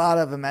read a lot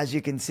of them, as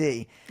you can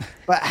see,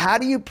 but how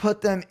do you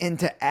put them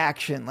into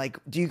action?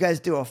 Do you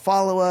guys do a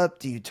follow-up?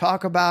 Do you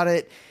talk about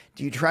it?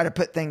 Do you try to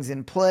put things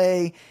in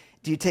play?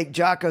 Do you take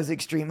Jocko's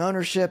extreme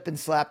ownership and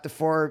slap the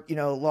 4,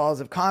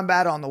 laws of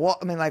combat on the wall?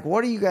 I mean,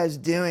 what are you guys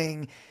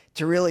doing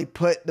to really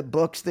put the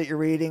books that you're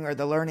reading or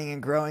the learning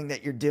and growing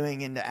that you're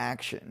doing into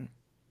action?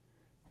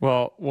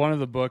 Well, one of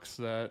the books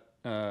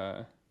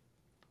that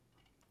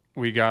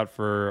we got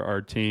for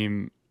our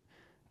team,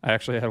 I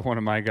actually had one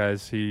of my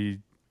guys, he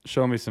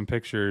showed me some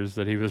pictures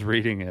that he was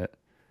reading it,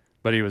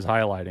 but he was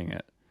highlighting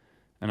it.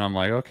 And I'm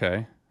like,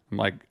 okay. I'm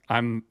like,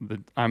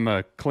 I'm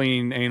a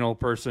clean anal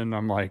person.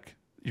 I'm like,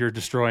 you're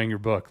destroying your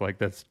book.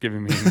 That's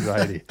giving me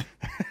anxiety.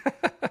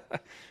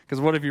 Because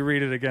what if you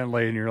read it again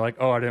late and you're like,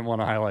 oh, I didn't want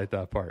to highlight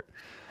that part.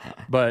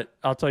 But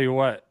I'll tell you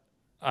what,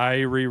 I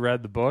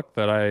reread the book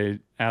that I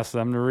asked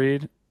them to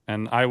read,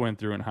 and I went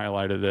through and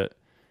highlighted it.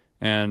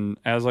 And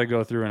as I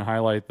go through and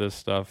highlight this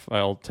stuff,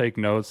 I'll take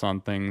notes on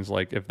things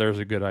like if there's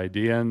a good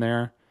idea in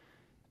there.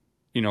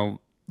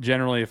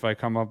 Generally if I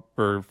come up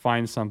or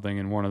find something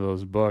in one of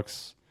those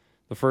books,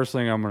 the first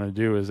thing I'm going to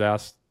do is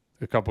ask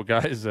a couple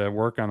guys that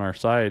work on our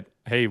site,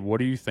 hey, what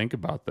do you think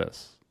about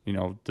this? You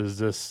know, do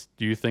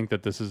you think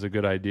that this is a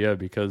good idea?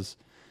 Because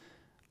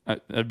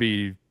that'd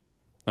be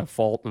a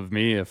fault of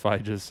me if I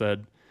just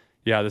said,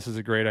 yeah, this is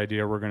a great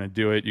idea. We're going to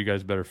do it. You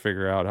guys better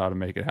figure out how to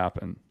make it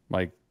happen.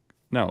 Like,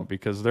 no,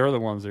 because they're the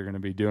ones that are going to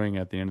be doing it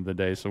at the end of the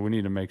day. So we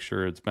need to make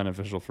sure it's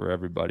beneficial for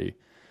everybody.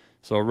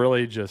 So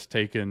really just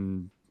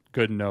taking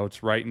good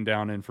notes, writing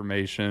down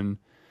information,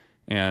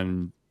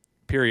 and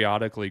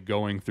periodically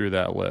going through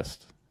that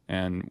list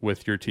and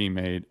with your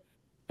teammate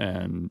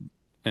and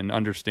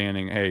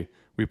understanding, hey,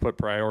 we put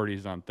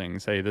priorities on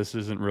things. Hey, this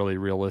isn't really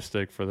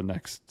realistic for the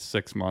next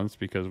 6 months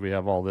because we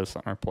have all this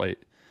on our plate.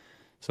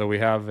 So we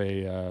have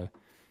a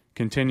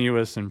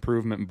continuous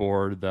improvement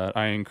board that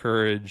I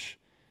encourage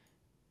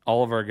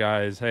all of our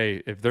guys.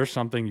 Hey, if there's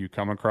something you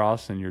come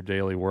across in your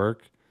daily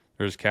work,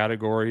 there's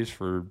categories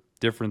for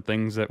different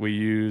things that we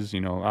use.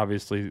 You know,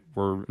 obviously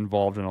we're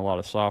involved in a lot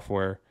of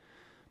software,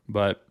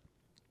 but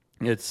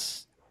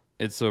it's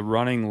a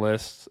running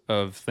list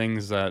of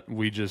things that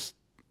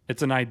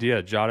it's an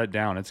idea, jot it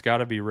down. It's got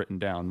to be written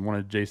down. One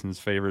of Jason's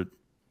favorite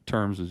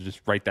terms is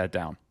just write that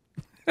down.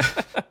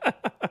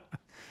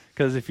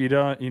 Because if you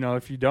don't,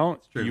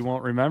 you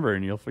won't remember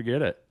and you'll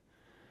forget it.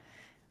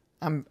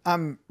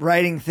 I'm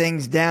writing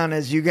things down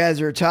as you guys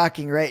are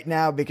talking right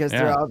now because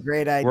they're all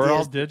great ideas. We're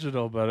all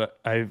digital, but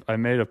I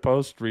made a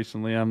post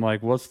recently. I'm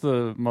like, what's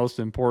the most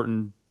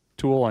important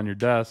tool on your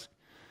desk?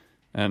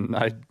 And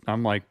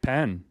I'm like,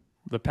 pen.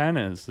 The pen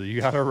is. So you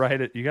got to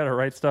write it. You got to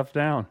write stuff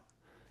down.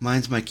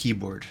 Mine's my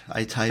keyboard.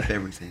 I type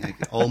everything.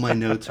 All my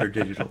notes are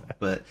digital.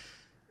 But,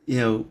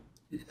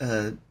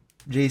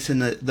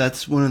 Jason,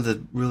 that's one of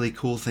the really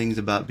cool things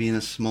about being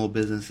a small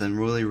business and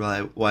really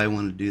why I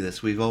want to do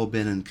this. We've all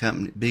been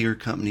in bigger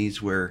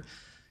companies where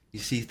you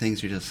see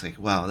things, you're just like,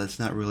 wow, that's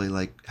not really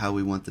like how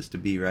we want this to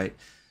be, right?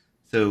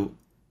 So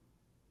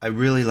I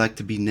really like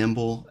to be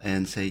nimble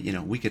and say,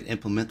 we could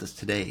implement this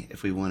today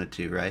if we wanted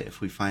to, right?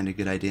 If we find a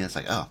good idea, it's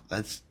like, oh,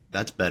 that's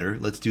better.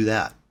 Let's do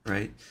that,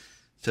 right?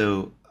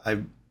 So I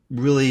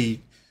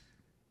really...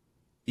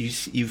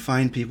 You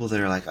find people that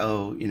are like,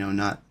 oh,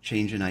 not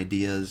changing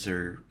ideas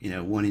or,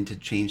 wanting to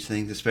change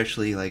things,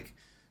 especially like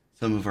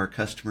some of our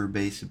customer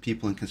base and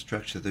people in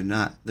construction,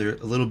 they're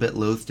a little bit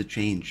loath to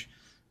change,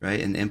 right?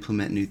 And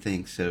implement new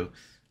things. So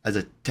as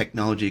a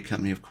technology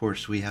company, of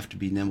course, we have to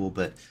be nimble,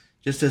 but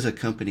just as a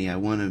company, I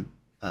want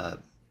to,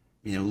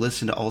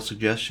 listen to all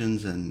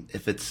suggestions. And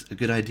if it's a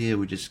good idea,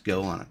 we just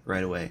go on it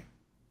right away.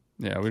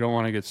 Yeah. We don't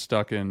want to get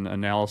stuck in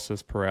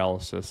analysis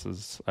paralysis,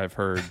 as I've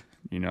heard.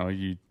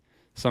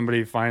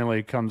 Somebody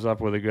finally comes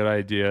up with a good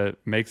idea,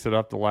 makes it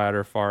up the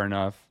ladder far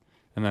enough,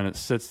 and then it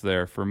sits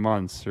there for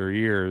months or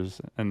years.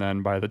 And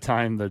then by the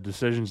time the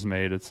decision's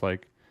made, it's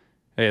like,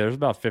 hey, there's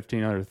about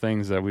 15 other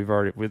things that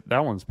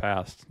that one's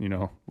passed,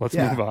 let's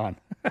move on.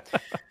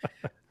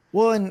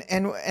 Well,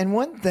 and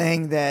one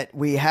thing that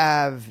we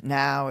have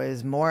now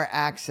is more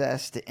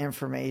access to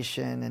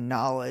information and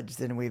knowledge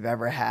than we've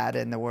ever had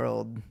in the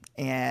world.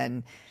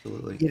 And,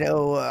 absolutely.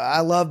 I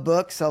love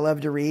books. I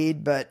love to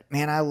read, but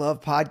man, I love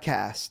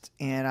podcasts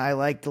and I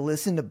like to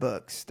listen to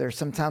books. There's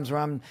sometimes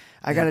where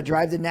I got to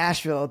drive to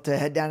Nashville to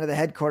head down to the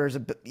headquarters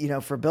of,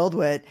 for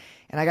BuildWit,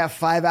 and I got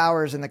 5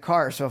 hours in the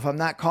car. So if I'm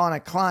not calling a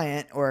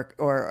client or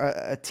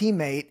a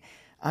teammate,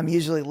 I'm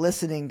usually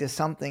listening to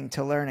something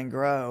to learn and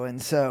grow.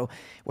 And so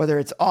whether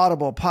it's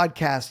Audible,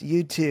 podcast,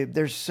 YouTube,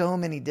 there's so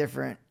many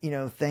different,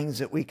 things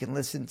that we can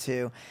listen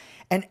to.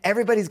 And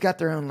everybody's got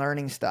their own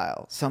learning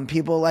style. Some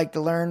people like to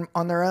learn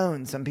on their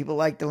own. Some people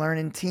like to learn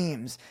in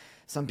teams.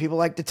 Some people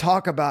like to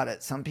talk about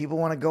it. Some people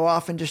want to go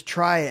off and just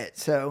try it.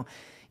 So,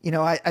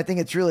 I think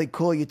it's really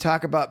cool. You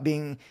talk about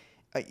being,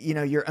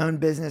 your own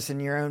business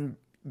and your own,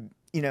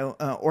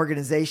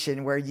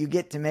 organization where you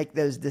get to make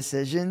those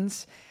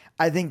decisions.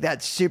 I think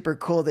that's super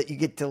cool that you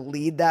get to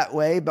lead that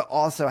way, but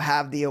also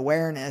have the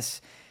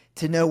awareness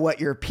to know what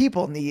your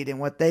people need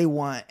and what they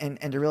want and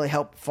to really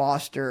help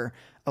foster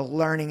a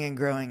learning and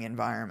growing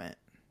environment.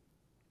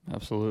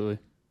 Absolutely.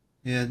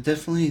 Yeah,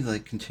 definitely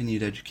like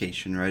continued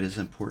education, right, is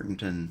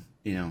important. And,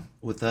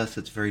 with us,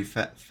 it's very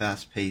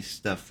fast-paced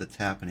stuff that's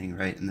happening,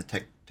 right, in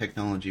the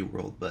technology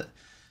world. But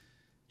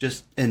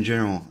just in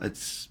general,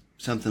 it's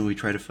something we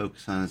try to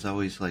focus on is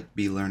always like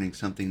be learning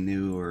something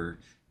new or,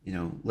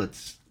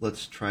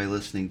 let's try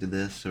listening to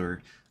this.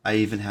 Or I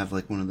even have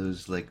like one of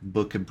those like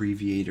book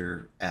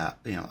abbreviator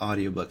app,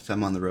 audiobooks.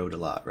 I'm on the road a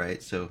lot,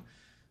 right? So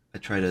I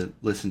try to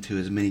listen to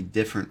as many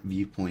different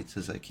viewpoints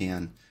as I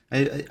can.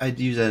 I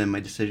use that in my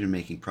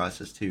decision-making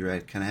process too,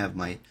 right? I kind of have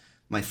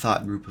my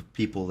thought group of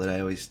people that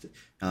I always,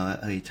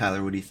 hey,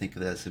 Tyler, what do you think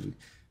of this? We've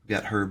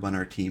got Herb on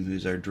our team,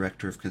 who's our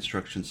director of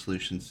construction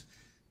solutions.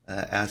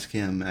 Ask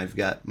him. I've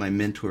got my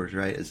mentors,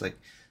 right? It's like,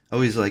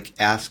 always like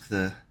ask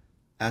the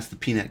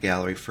peanut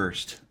gallery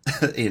first.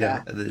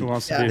 Who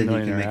wants to be a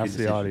millionaire? Ask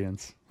the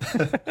audience.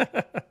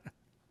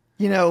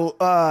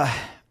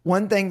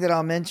 One thing that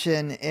I'll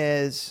mention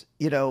is,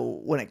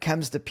 when it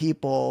comes to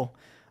people,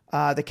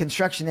 The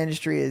construction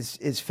industry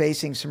is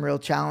facing some real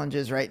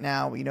challenges right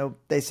now. You know,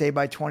 they say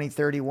by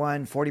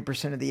 2031,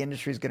 40% of the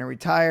industry is going to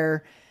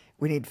retire.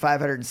 We need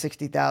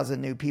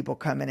 560,000 new people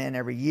coming in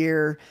every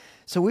year.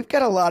 So we've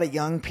got a lot of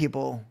young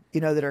people,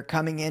 you know, that are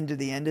coming into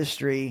the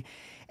industry.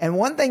 And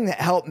one thing that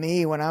helped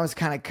me when I was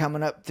kind of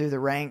coming up through the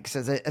ranks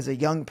as a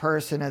young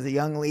person, as a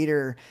young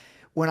leader,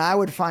 when I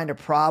would find a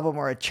problem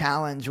or a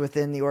challenge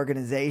within the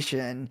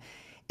organization,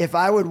 if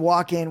I would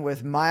walk in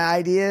with my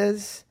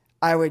ideas,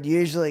 I would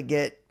usually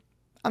get,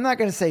 I'm not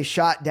going to say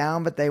shot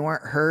down, but they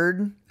weren't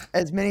heard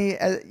as many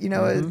as, you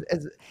know,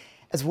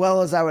 as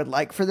well as I would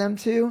like for them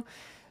to.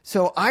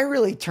 So I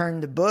really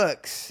turned to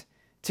books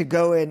to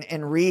go in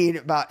and read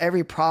about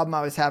every problem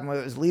I was having,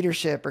 whether it was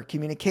leadership or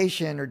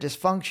communication or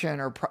dysfunction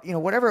or, you know,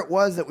 whatever it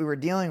was that we were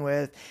dealing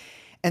with.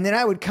 And then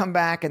I would come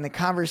back and the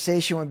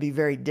conversation would be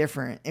very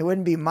different. It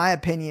wouldn't be my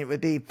opinion. It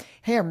would be,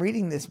 hey, I'm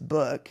reading this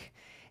book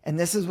and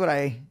this is what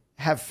I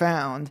have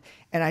found.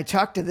 And I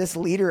talked to this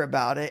leader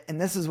about it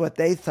and this is what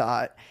they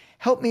thought.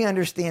 Help me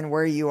understand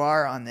where you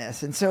are on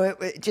this. And so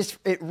it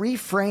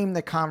reframed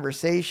the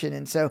conversation.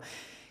 And so,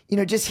 you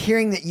know, just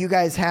hearing that you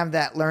guys have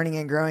that learning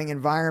and growing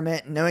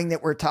environment, knowing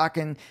that we're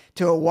talking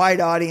to a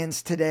wide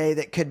audience today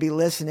that could be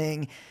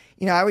listening,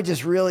 you know, I would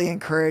just really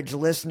encourage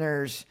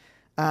listeners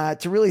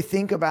to really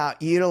think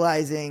about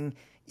utilizing,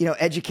 you know,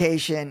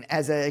 education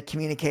as a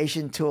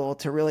communication tool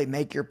to really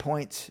make your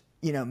points,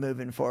 you know,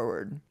 moving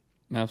forward.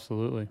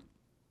 Absolutely.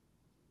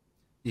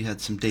 You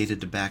had some data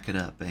to back it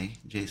up, eh,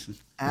 Jason?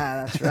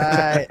 That's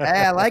right.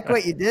 Hey, I like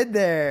what you did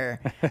there.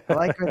 I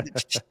like what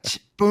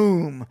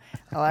boom.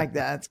 I like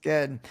that. That's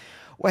good.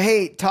 Well,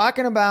 hey,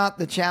 talking about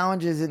the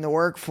challenges in the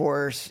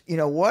workforce, you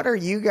know, what are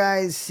you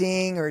guys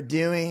seeing or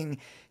doing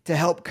to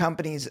help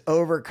companies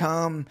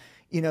overcome,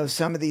 you know,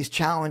 some of these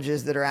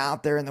challenges that are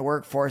out there in the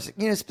workforce,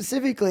 you know,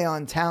 specifically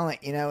on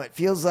talent? You know, it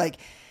feels like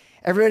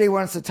everybody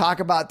wants to talk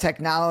about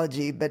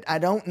technology, but I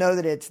don't know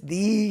that it's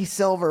the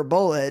silver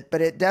bullet, but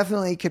it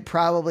definitely could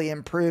probably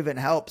improve and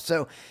help.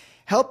 So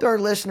help our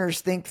listeners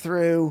think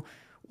through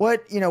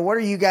what are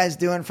you guys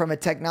doing from a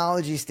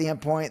technology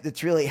standpoint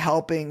that's really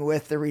helping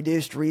with the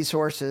reduced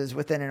resources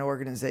within an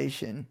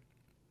organization?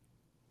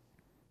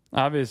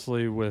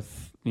 Obviously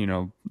with, you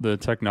know, the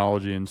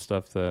technology and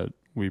stuff that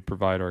we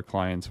provide our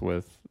clients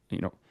with, you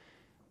know,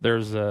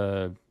 there's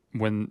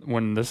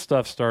when this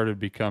stuff started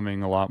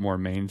becoming a lot more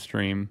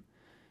mainstream,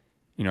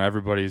 you know,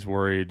 everybody's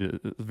worried,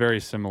 very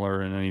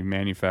similar in any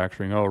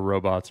manufacturing, oh,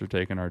 robots are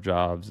taking our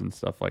jobs and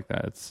stuff like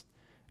that.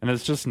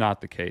 It's just not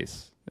the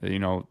case. You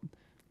know,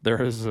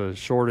 there is a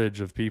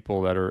shortage of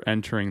people that are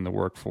entering the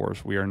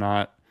workforce.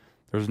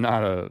 There's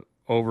not a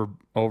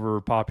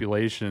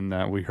overpopulation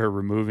that we are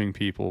removing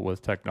people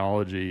with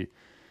technology.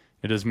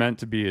 It is meant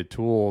to be a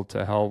tool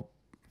to help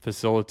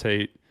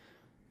facilitate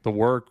the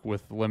work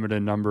with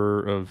limited number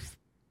of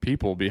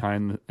people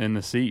in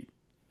the seat.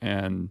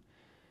 And,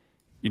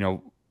 you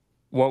know,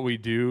 what we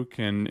do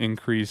can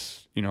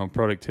increase, you know,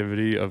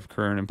 productivity of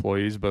current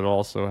employees, but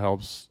also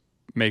helps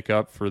make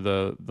up for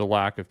the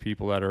lack of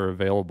people that are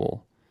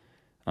available.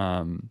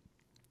 And,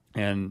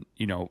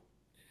 you know,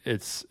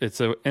 it's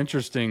an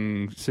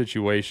interesting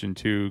situation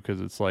too, because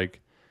it's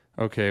like,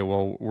 okay,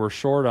 well, we're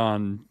short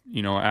on,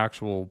 you know,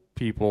 actual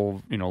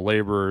people, you know,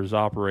 laborers,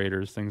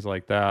 operators, things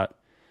like that.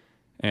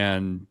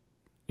 And,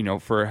 you know,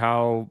 for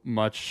how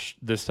much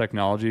this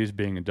technology is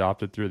being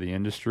adopted through the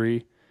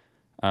industry,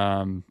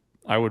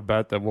 I would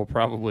bet that we'll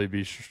probably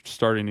be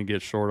starting to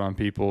get short on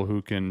people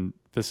who can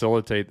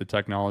facilitate the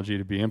technology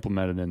to be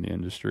implemented in the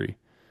industry.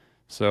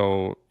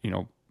 So, you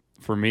know,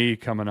 for me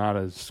coming out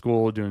of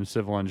school doing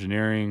civil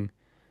engineering,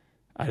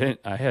 I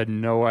had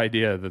no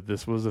idea that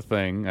this was a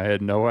thing. I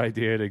had no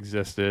idea it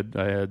existed.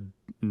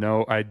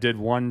 I did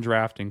one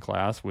drafting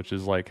class, which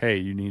is like, hey,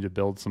 you need to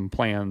build some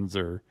plans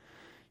or,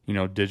 you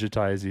know,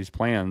 digitize these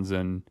plans.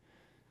 And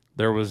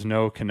there was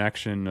no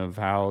connection of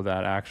how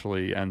that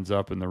actually ends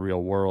up in the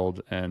real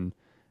world. And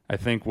I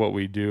think what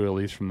we do, at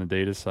least from the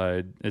data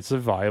side, it's a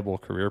viable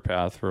career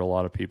path for a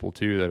lot of people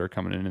too that are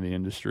coming into the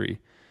industry.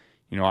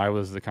 You know, I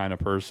was the kind of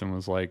person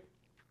was like,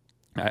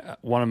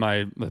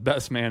 the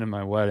best man in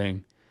my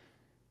wedding,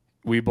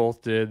 we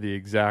both did the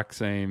exact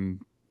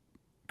same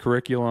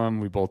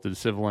curriculum. We both did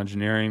civil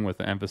engineering with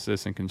an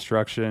emphasis in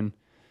construction.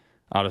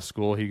 Out of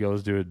school, he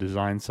goes to a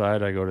design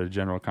side. I go to a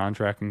general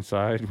contracting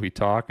side. We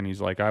talk, and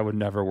he's like, I would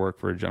never work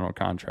for a general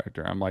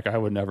contractor. I'm like, I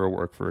would never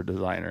work for a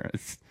designer.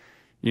 It's,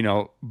 you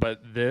know,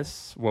 but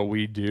what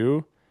we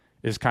do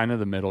is kind of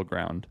the middle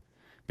ground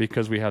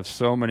because we have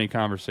so many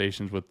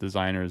conversations with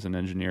designers and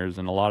engineers,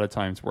 and a lot of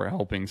times we're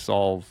helping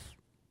solve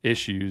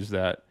issues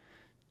that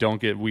don't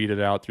get weeded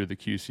out through the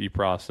QC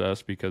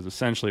process because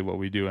essentially what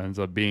we do ends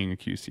up being a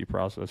QC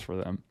process for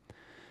them.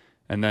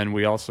 And then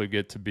we also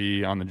get to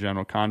be on the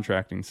general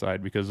contracting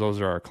side because those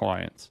are our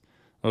clients.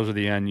 Those are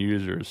the end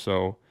users.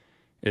 So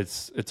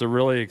it's a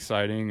really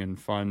exciting and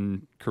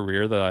fun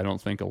career that I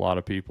don't think a lot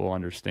of people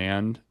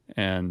understand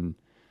and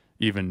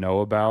even know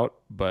about,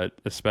 but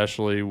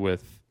especially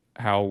with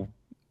how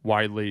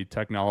widely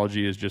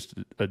technology is just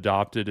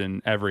adopted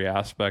in every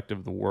aspect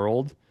of the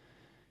world,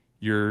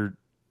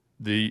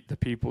 the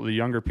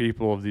younger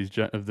people of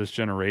this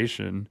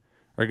generation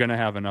are going to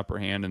have an upper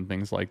hand in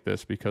things like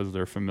this because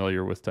they're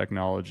familiar with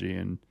technology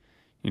and,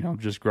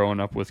 just growing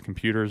up with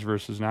computers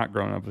versus not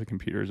growing up with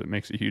computers. It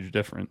makes a huge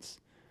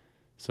difference.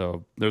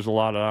 So there's a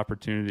lot of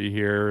opportunity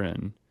here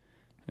and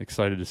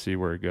excited to see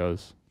where it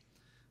goes.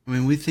 I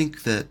mean, we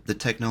think that the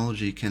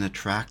technology can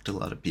attract a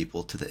lot of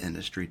people to the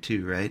industry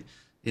too, right?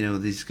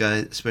 These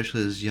guys,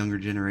 especially this younger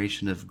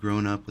generation, have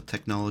grown up with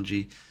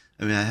technology.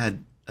 I mean, I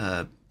had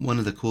one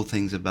of the cool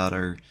things about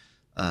our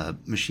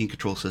machine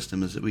control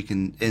system is that we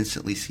can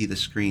instantly see the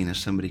screen if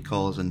somebody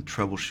calls and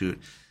troubleshoot.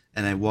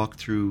 And I walked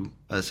through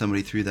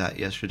somebody through that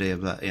yesterday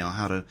about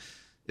how to.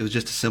 It was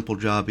just a simple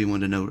job. He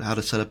wanted to know how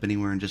to set up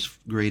anywhere and just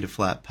grade a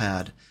flat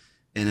pad.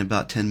 In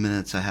about 10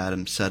 minutes, I had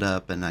him set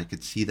up, and I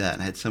could see that.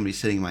 And I had somebody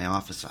sitting in my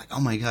office like, "Oh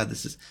my God,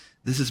 this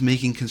is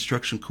making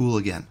construction cool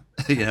again,"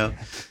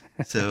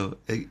 So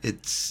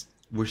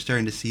we're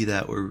starting to see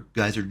that where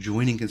guys are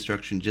joining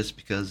construction just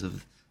because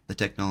of the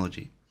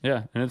technology.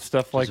 Yeah, and it's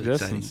stuff like this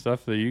exciting. And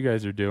stuff that you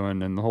guys are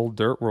doing, and the whole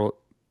dirt world.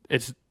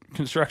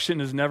 Construction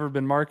has never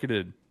been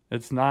marketed.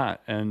 It's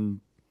not,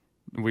 and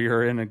we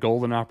are in a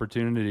golden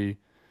opportunity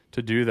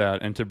to do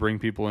that and to bring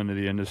people into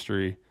the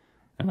industry.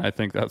 And I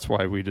think that's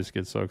why we just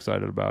get so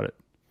excited about it.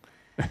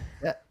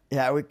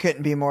 Yeah, we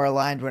couldn't be more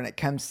aligned when it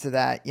comes to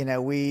that.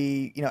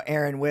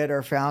 Aaron Witt,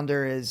 our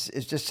founder, is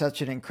just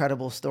such an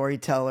incredible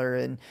storyteller,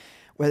 and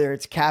whether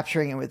it's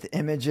capturing it with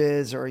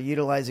images or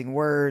utilizing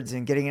words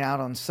and getting it out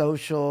on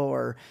social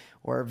or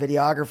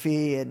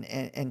videography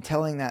and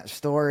telling that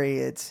story,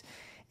 it's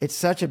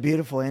such a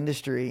beautiful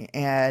industry.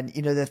 And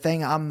the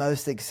thing I'm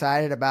most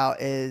excited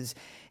about is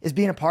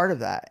being a part of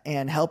that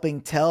and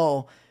helping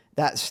tell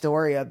that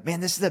story of,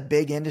 man, this is a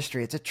big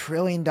industry. It's $1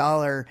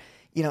 trillion,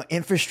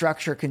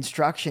 infrastructure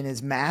construction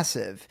is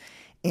massive.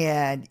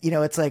 And,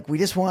 it's like, we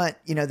just want,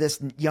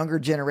 this younger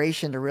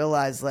generation to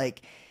realize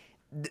like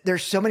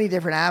there's so many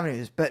different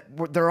avenues, but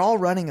they're all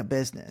running a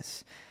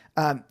business.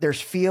 There's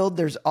field,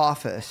 there's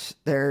office,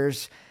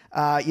 there's,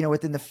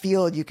 within the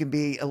field, you can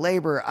be a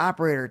laborer,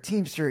 operator,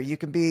 teamster, you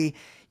can be,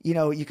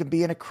 you can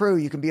be in a crew,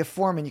 you can be a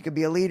foreman, you can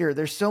be a leader.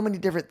 There's so many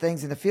different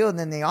things in the field. And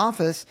then the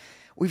office,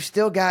 we've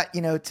still got,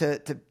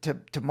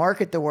 to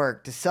market the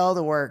work, to sell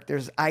the work.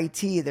 There's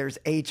IT, there's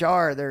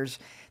HR, there's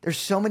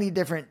so many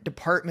different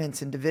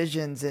departments and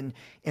divisions in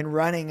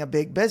running a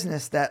big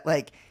business that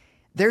like,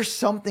 there's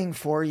something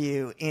for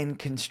you in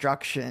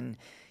construction.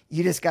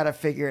 You just got to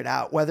figure it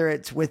out, whether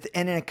it's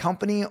within a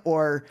company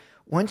or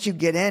once you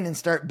get in and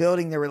start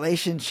building the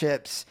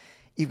relationships.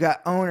 You've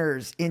got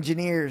owners,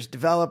 engineers,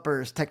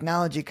 developers,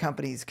 technology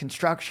companies,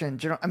 construction,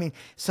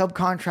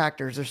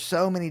 subcontractors. There's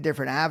so many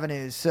different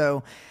avenues.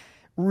 So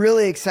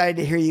really excited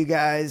to hear you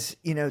guys,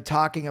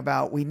 talking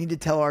about, we need to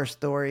tell our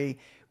story.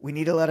 We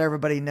need to let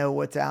everybody know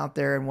what's out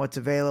there and what's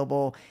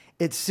available.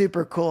 It's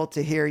super cool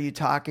to hear you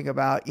talking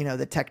about,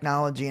 the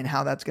technology and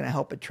how that's going to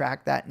help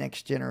attract that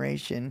next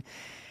generation.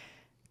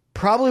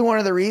 Probably one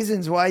of the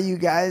reasons why you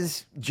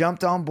guys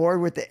jumped on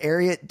board with the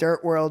Ariat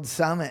Dirt World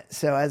Summit.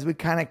 So as we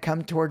kind of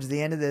come towards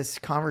the end of this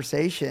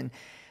conversation,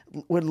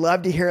 would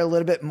love to hear a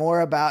little bit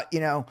more about,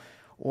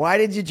 why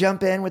did you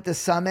jump in with the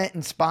summit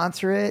and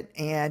sponsor it?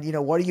 And,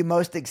 what are you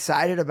most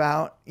excited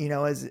about,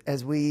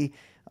 as we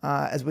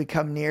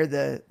come near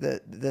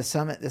the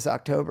summit this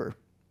October?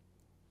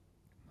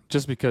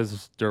 Just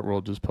because Dirt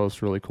World just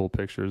posts really cool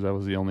pictures. That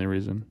was the only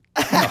reason.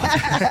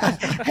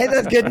 Hey,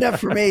 that's good enough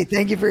for me.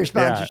 Thank you for your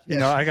sponsorship.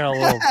 Yeah, I got a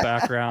little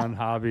background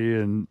hobby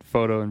and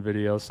photo and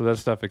video, so that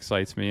stuff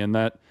excites me. And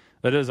that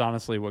is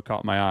honestly what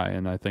caught my eye.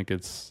 And I think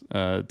it's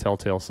a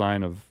telltale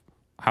sign of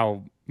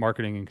how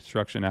marketing and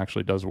construction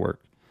actually does work.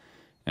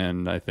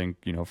 And I think,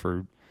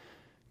 for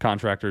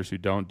contractors who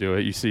don't do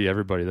it, you see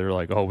everybody, they're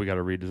like, oh, we got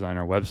to redesign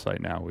our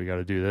website now. We got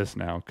to do this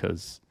now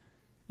because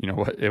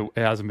it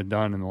hasn't been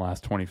done in the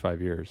last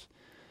 25 years.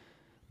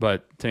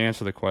 But to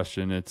answer the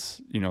question,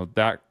 it's,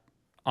 that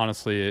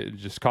honestly, it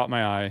just caught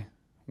my eye,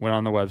 went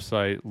on the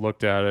website,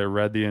 looked at it,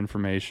 read the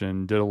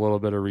information, did a little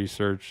bit of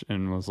research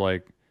and was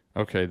like,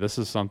 okay, this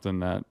is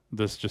something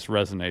this just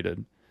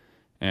resonated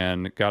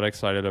and got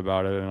excited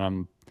about it.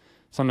 And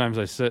sometimes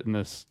I sit in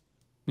this,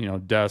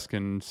 desk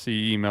and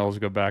see emails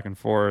go back and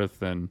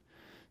forth and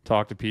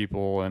talk to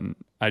people. And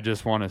I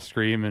just want to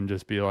scream and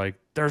just be like,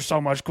 there's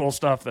so much cool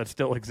stuff that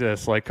still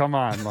exists. Like, come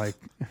on, like,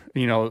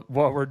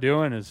 what we're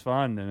doing is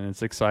fun and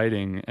it's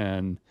exciting.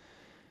 And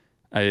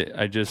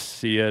I just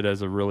see it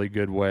as a really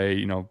good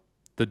way.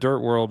 The dirt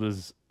world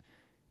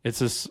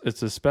it's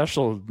a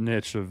special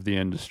niche of the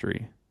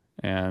industry.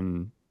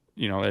 And,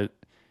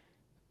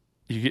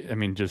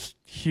 just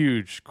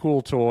huge,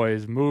 cool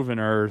toys, moving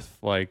earth.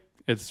 Like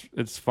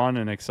it's fun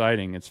and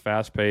exciting. It's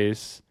fast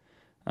paced.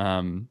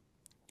 And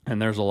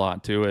there's a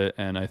lot to it.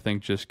 And I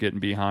think just getting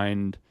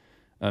behind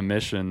a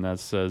mission that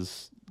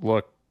says,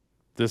 look,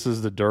 this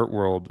is the dirt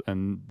world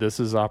and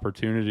this is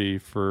opportunity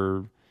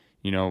for,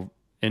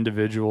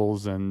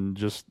 individuals and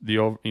just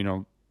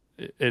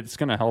it's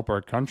going to help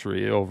our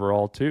country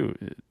overall too.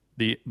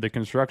 The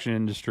construction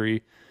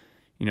industry,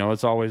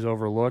 it's always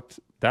overlooked.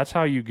 that's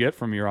how you get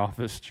from your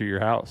office to your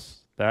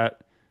house.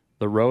 That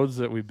the roads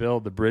that we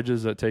build, the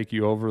bridges that take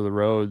you over the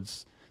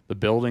roads, the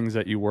buildings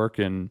that you work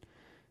in,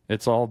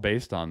 it's all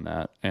based on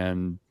that.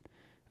 And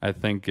I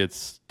think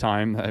it's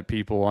time that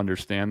people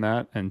understand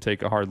that and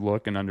take a hard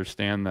look and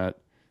understand that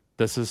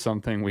this is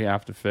something we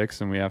have to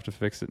fix, and we have to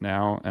fix it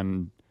now.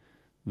 And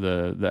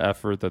the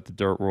effort that the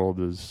Dirt World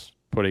is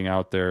putting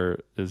out there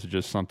is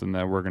just something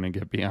that we're going to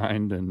get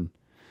behind and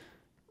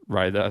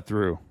ride that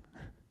through.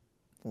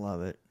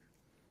 Love it.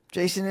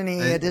 Jason, any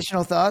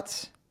additional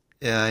thoughts?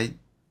 Yeah,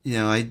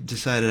 I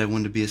decided I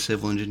wanted to be a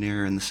civil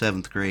engineer in the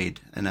 7th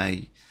grade, and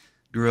I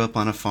grew up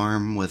on a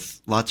farm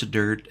with lots of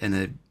dirt and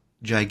a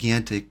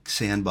gigantic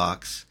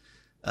sandbox,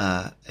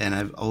 and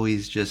I've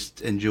always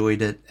just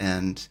enjoyed it,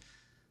 and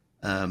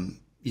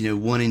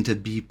wanting to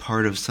be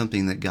part of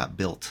something that got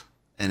built,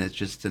 and it's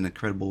just an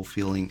incredible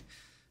feeling.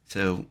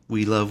 So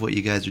we love what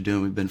you guys are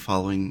doing. We've been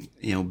following,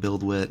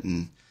 BuildWit,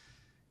 and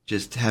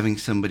just having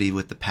somebody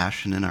with the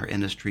passion in our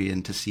industry,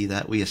 and to see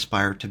that we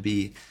aspire to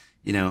be,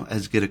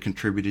 as good a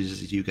contributors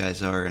as you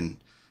guys are, and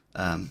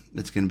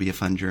it's going to be a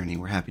fun journey.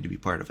 We're happy to be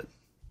part of it.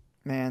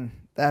 Man,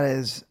 that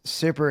is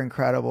super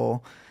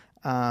incredible.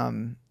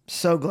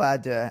 So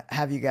glad to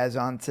have you guys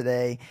on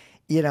today.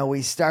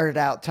 We started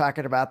out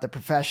talking about the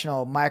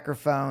professional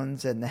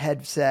microphones and the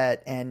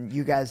headset, and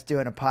you guys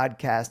doing a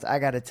podcast. I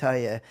got to tell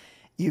you,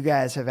 you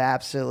guys have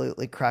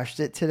absolutely crushed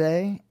it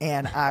today.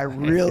 And I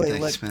really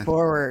look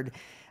forward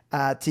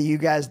to you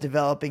guys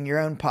developing your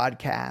own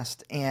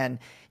podcast and,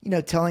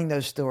 telling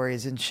those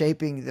stories and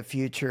shaping the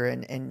future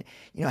and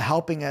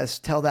helping us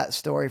tell that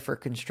story for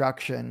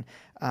construction.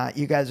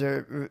 You guys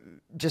are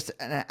just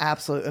an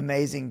absolute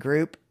amazing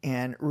group,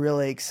 and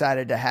really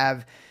excited to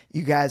have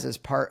you guys as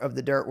part of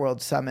the Dirt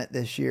World Summit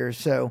this year.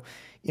 So,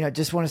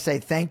 just want to say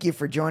thank you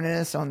for joining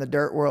us on the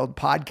Dirt World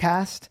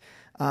podcast.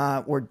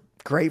 We're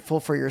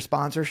grateful for your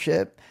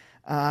sponsorship.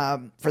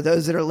 For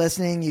those that are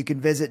listening, you can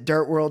visit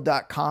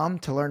dirtworld.com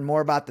to learn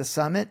more about the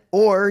summit,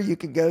 or you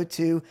can go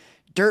to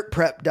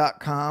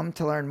dirtprep.com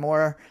to learn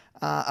more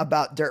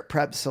about Dirt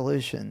Prep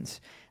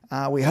Solutions.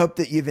 We hope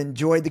that you've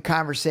enjoyed the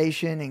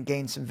conversation and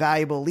gained some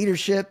valuable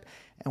leadership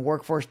and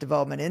workforce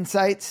development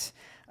insights.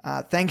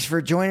 Thanks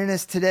for joining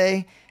us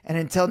today. And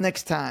until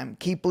next time,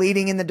 keep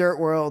leading in the dirt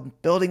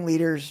world, building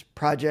leaders,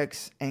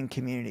 projects, and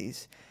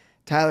communities.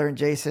 Tyler and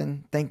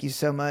Jason, thank you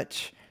so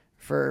much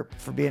for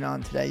being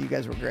on today. You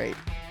guys were great.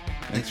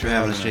 Thanks for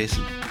having us,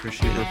 Jason.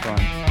 Appreciate it. Super fun.